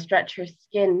 I stretch her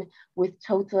skin with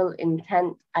total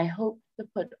intent. I hope to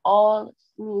put all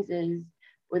sneezes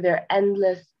with their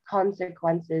endless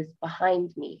consequences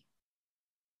behind me.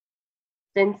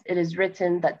 Since it is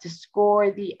written that to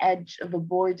score the edge of a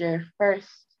border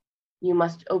first, you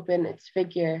must open its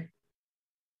figure.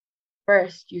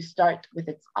 First, you start with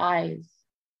its eyes.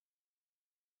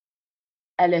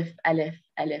 ألف ألف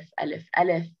ألف ألف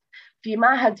ألف. في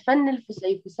معهد فن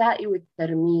الفسيفساء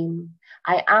والترميم,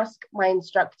 I ask my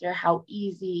instructor how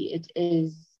easy it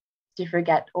is to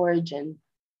forget origin,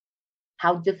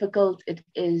 how difficult it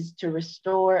is to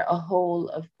restore a whole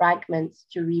of fragments,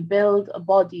 to rebuild a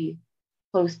body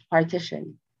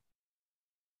post-partition.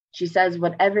 She says,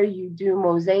 whatever you do,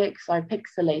 mosaics are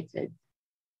pixelated.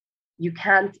 You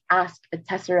can't ask a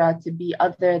tessera to be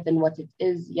other than what it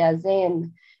is, ya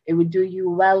Zein. It would do you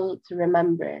well to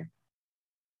remember.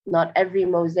 Not every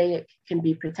mosaic can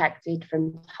be protected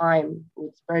from time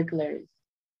with burglars.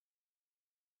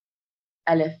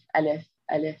 Alif, alif,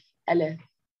 alif, alif.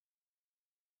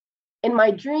 In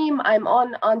my dream, I'm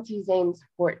on Auntie Zain's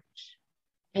porch,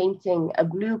 painting a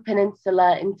blue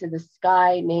peninsula into the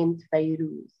sky named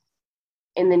Fairuz.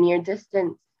 In the near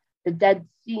distance, the Dead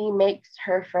Sea makes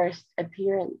her first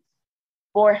appearance,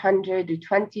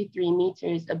 423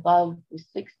 meters above with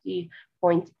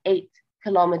 60.8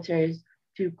 kilometers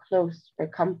too close for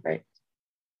comfort.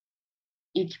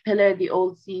 Each pillar the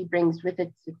old sea brings with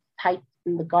it sits tight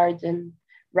in the garden,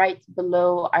 right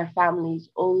below our family's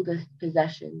oldest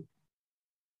possession,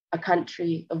 a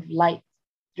country of light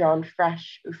drawn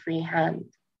fresh of free hand.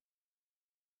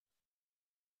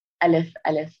 Alif,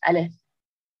 alif, alif.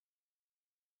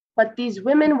 But these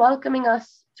women welcoming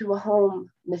us to a home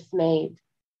mismade,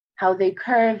 how they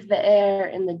curve the air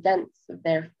in the dents of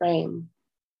their frame,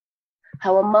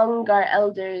 how among our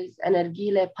elders an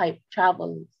nargile pipe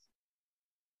travels,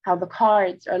 how the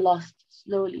cards are lost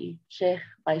slowly, sheikh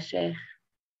by sheikh.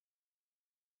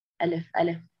 Alif,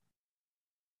 alif.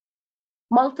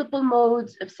 Multiple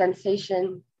modes of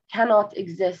sensation cannot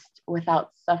exist without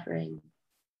suffering.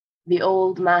 The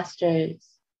old masters,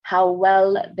 how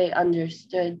well they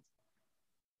understood.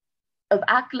 Of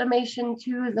acclamation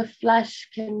too, the flesh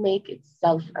can make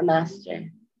itself a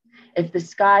master. If the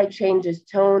sky changes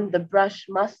tone, the brush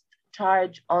must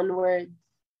charge onwards.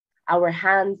 Our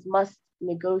hands must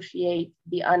negotiate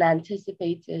the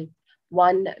unanticipated,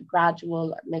 one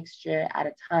gradual mixture at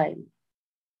a time.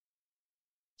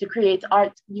 To create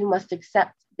art, you must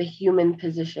accept the human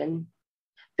position.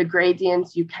 The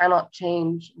gradients you cannot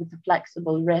change with a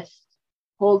flexible wrist.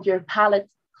 Hold your palette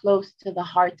close to the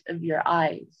heart of your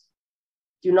eyes.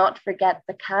 Do not forget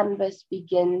the canvas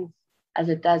begins as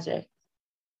a desert,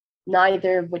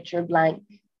 neither of which are blank.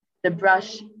 The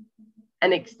brush,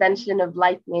 an extension of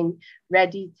lightning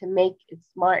ready to make its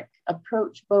mark,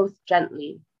 approach both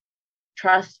gently.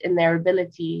 Trust in their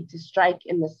ability to strike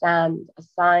in the sand, a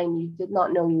sign you did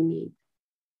not know you need.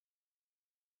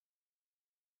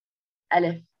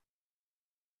 Alif.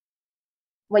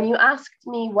 When you asked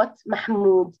me what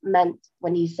Mahmoud meant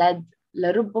when he said,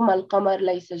 لربما القمر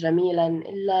ليس جميلا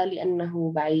إلا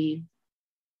لأنه بعيد,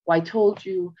 I told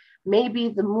you, maybe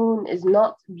the moon is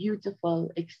not beautiful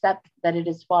except that it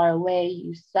is far away,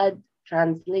 you said,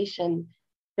 translation,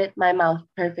 fit my mouth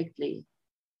perfectly.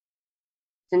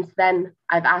 Since then,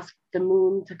 I've asked the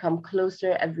moon to come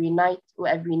closer every night,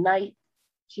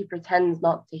 she pretends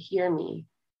not to hear me.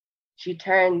 She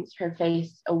turns her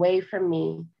face away from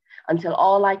me until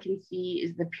all I can see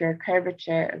is the pure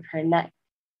curvature of her neck,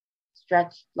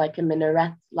 stretched like a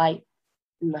minaret light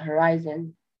in the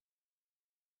horizon.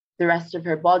 The rest of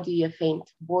her body a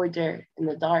faint border in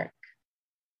the dark.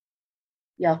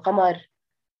 يا قمر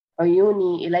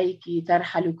عيوني إليك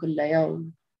ترحل كل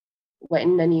يوم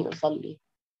وإنني أصلي.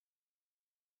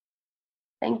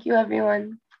 Thank you,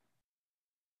 everyone.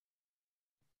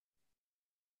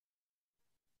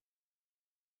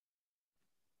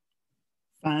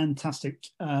 Fantastic.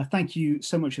 Thank you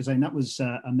so much, Zein. That was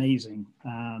amazing.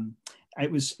 It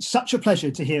was such a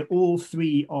pleasure to hear all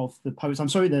three of the poems. I'm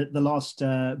sorry that the last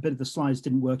bit of the slides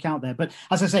didn't work out there, but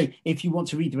as I say, if you want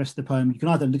to read the rest of the poem, you can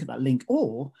either look at that link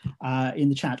or in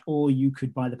the chat, or you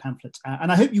could buy the pamphlet.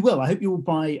 And I hope you will. I hope you will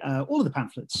buy all of the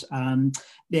pamphlets.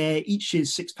 They're each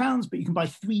is £6, but you can buy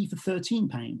 3 for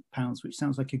 £13, which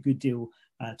sounds like a good deal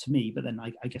to me, but then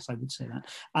I guess I would say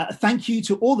that. Thank you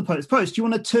to all the poets. Poets, do you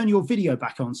want to turn your video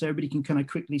back on so everybody can kind of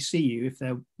quickly see you if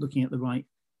they're looking at the right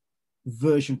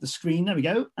version of the screen? There we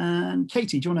go. And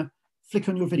Katie, do you want to flick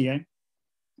on your video?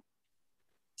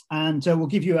 And we'll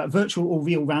give you a virtual or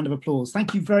real round of applause.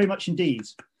 Thank you very much indeed,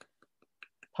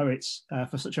 poets,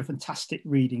 for such a fantastic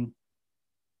reading.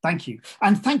 Thank you.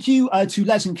 And thank you to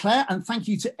Les and Claire, and thank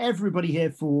you to everybody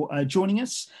here for joining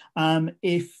us.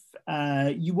 If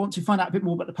you want to find out a bit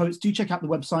more about the poets, do check out the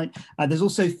website. There's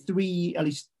also at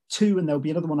least two, and there'll be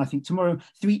another one, I think, tomorrow,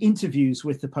 3 interviews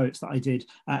with the poets that I did,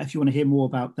 if you want to hear more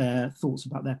about their thoughts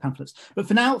about their pamphlets. But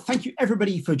for now, thank you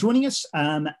everybody for joining us,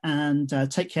 and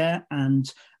take care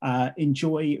and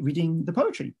enjoy reading the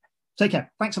poetry. Take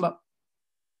care. Thanks a lot.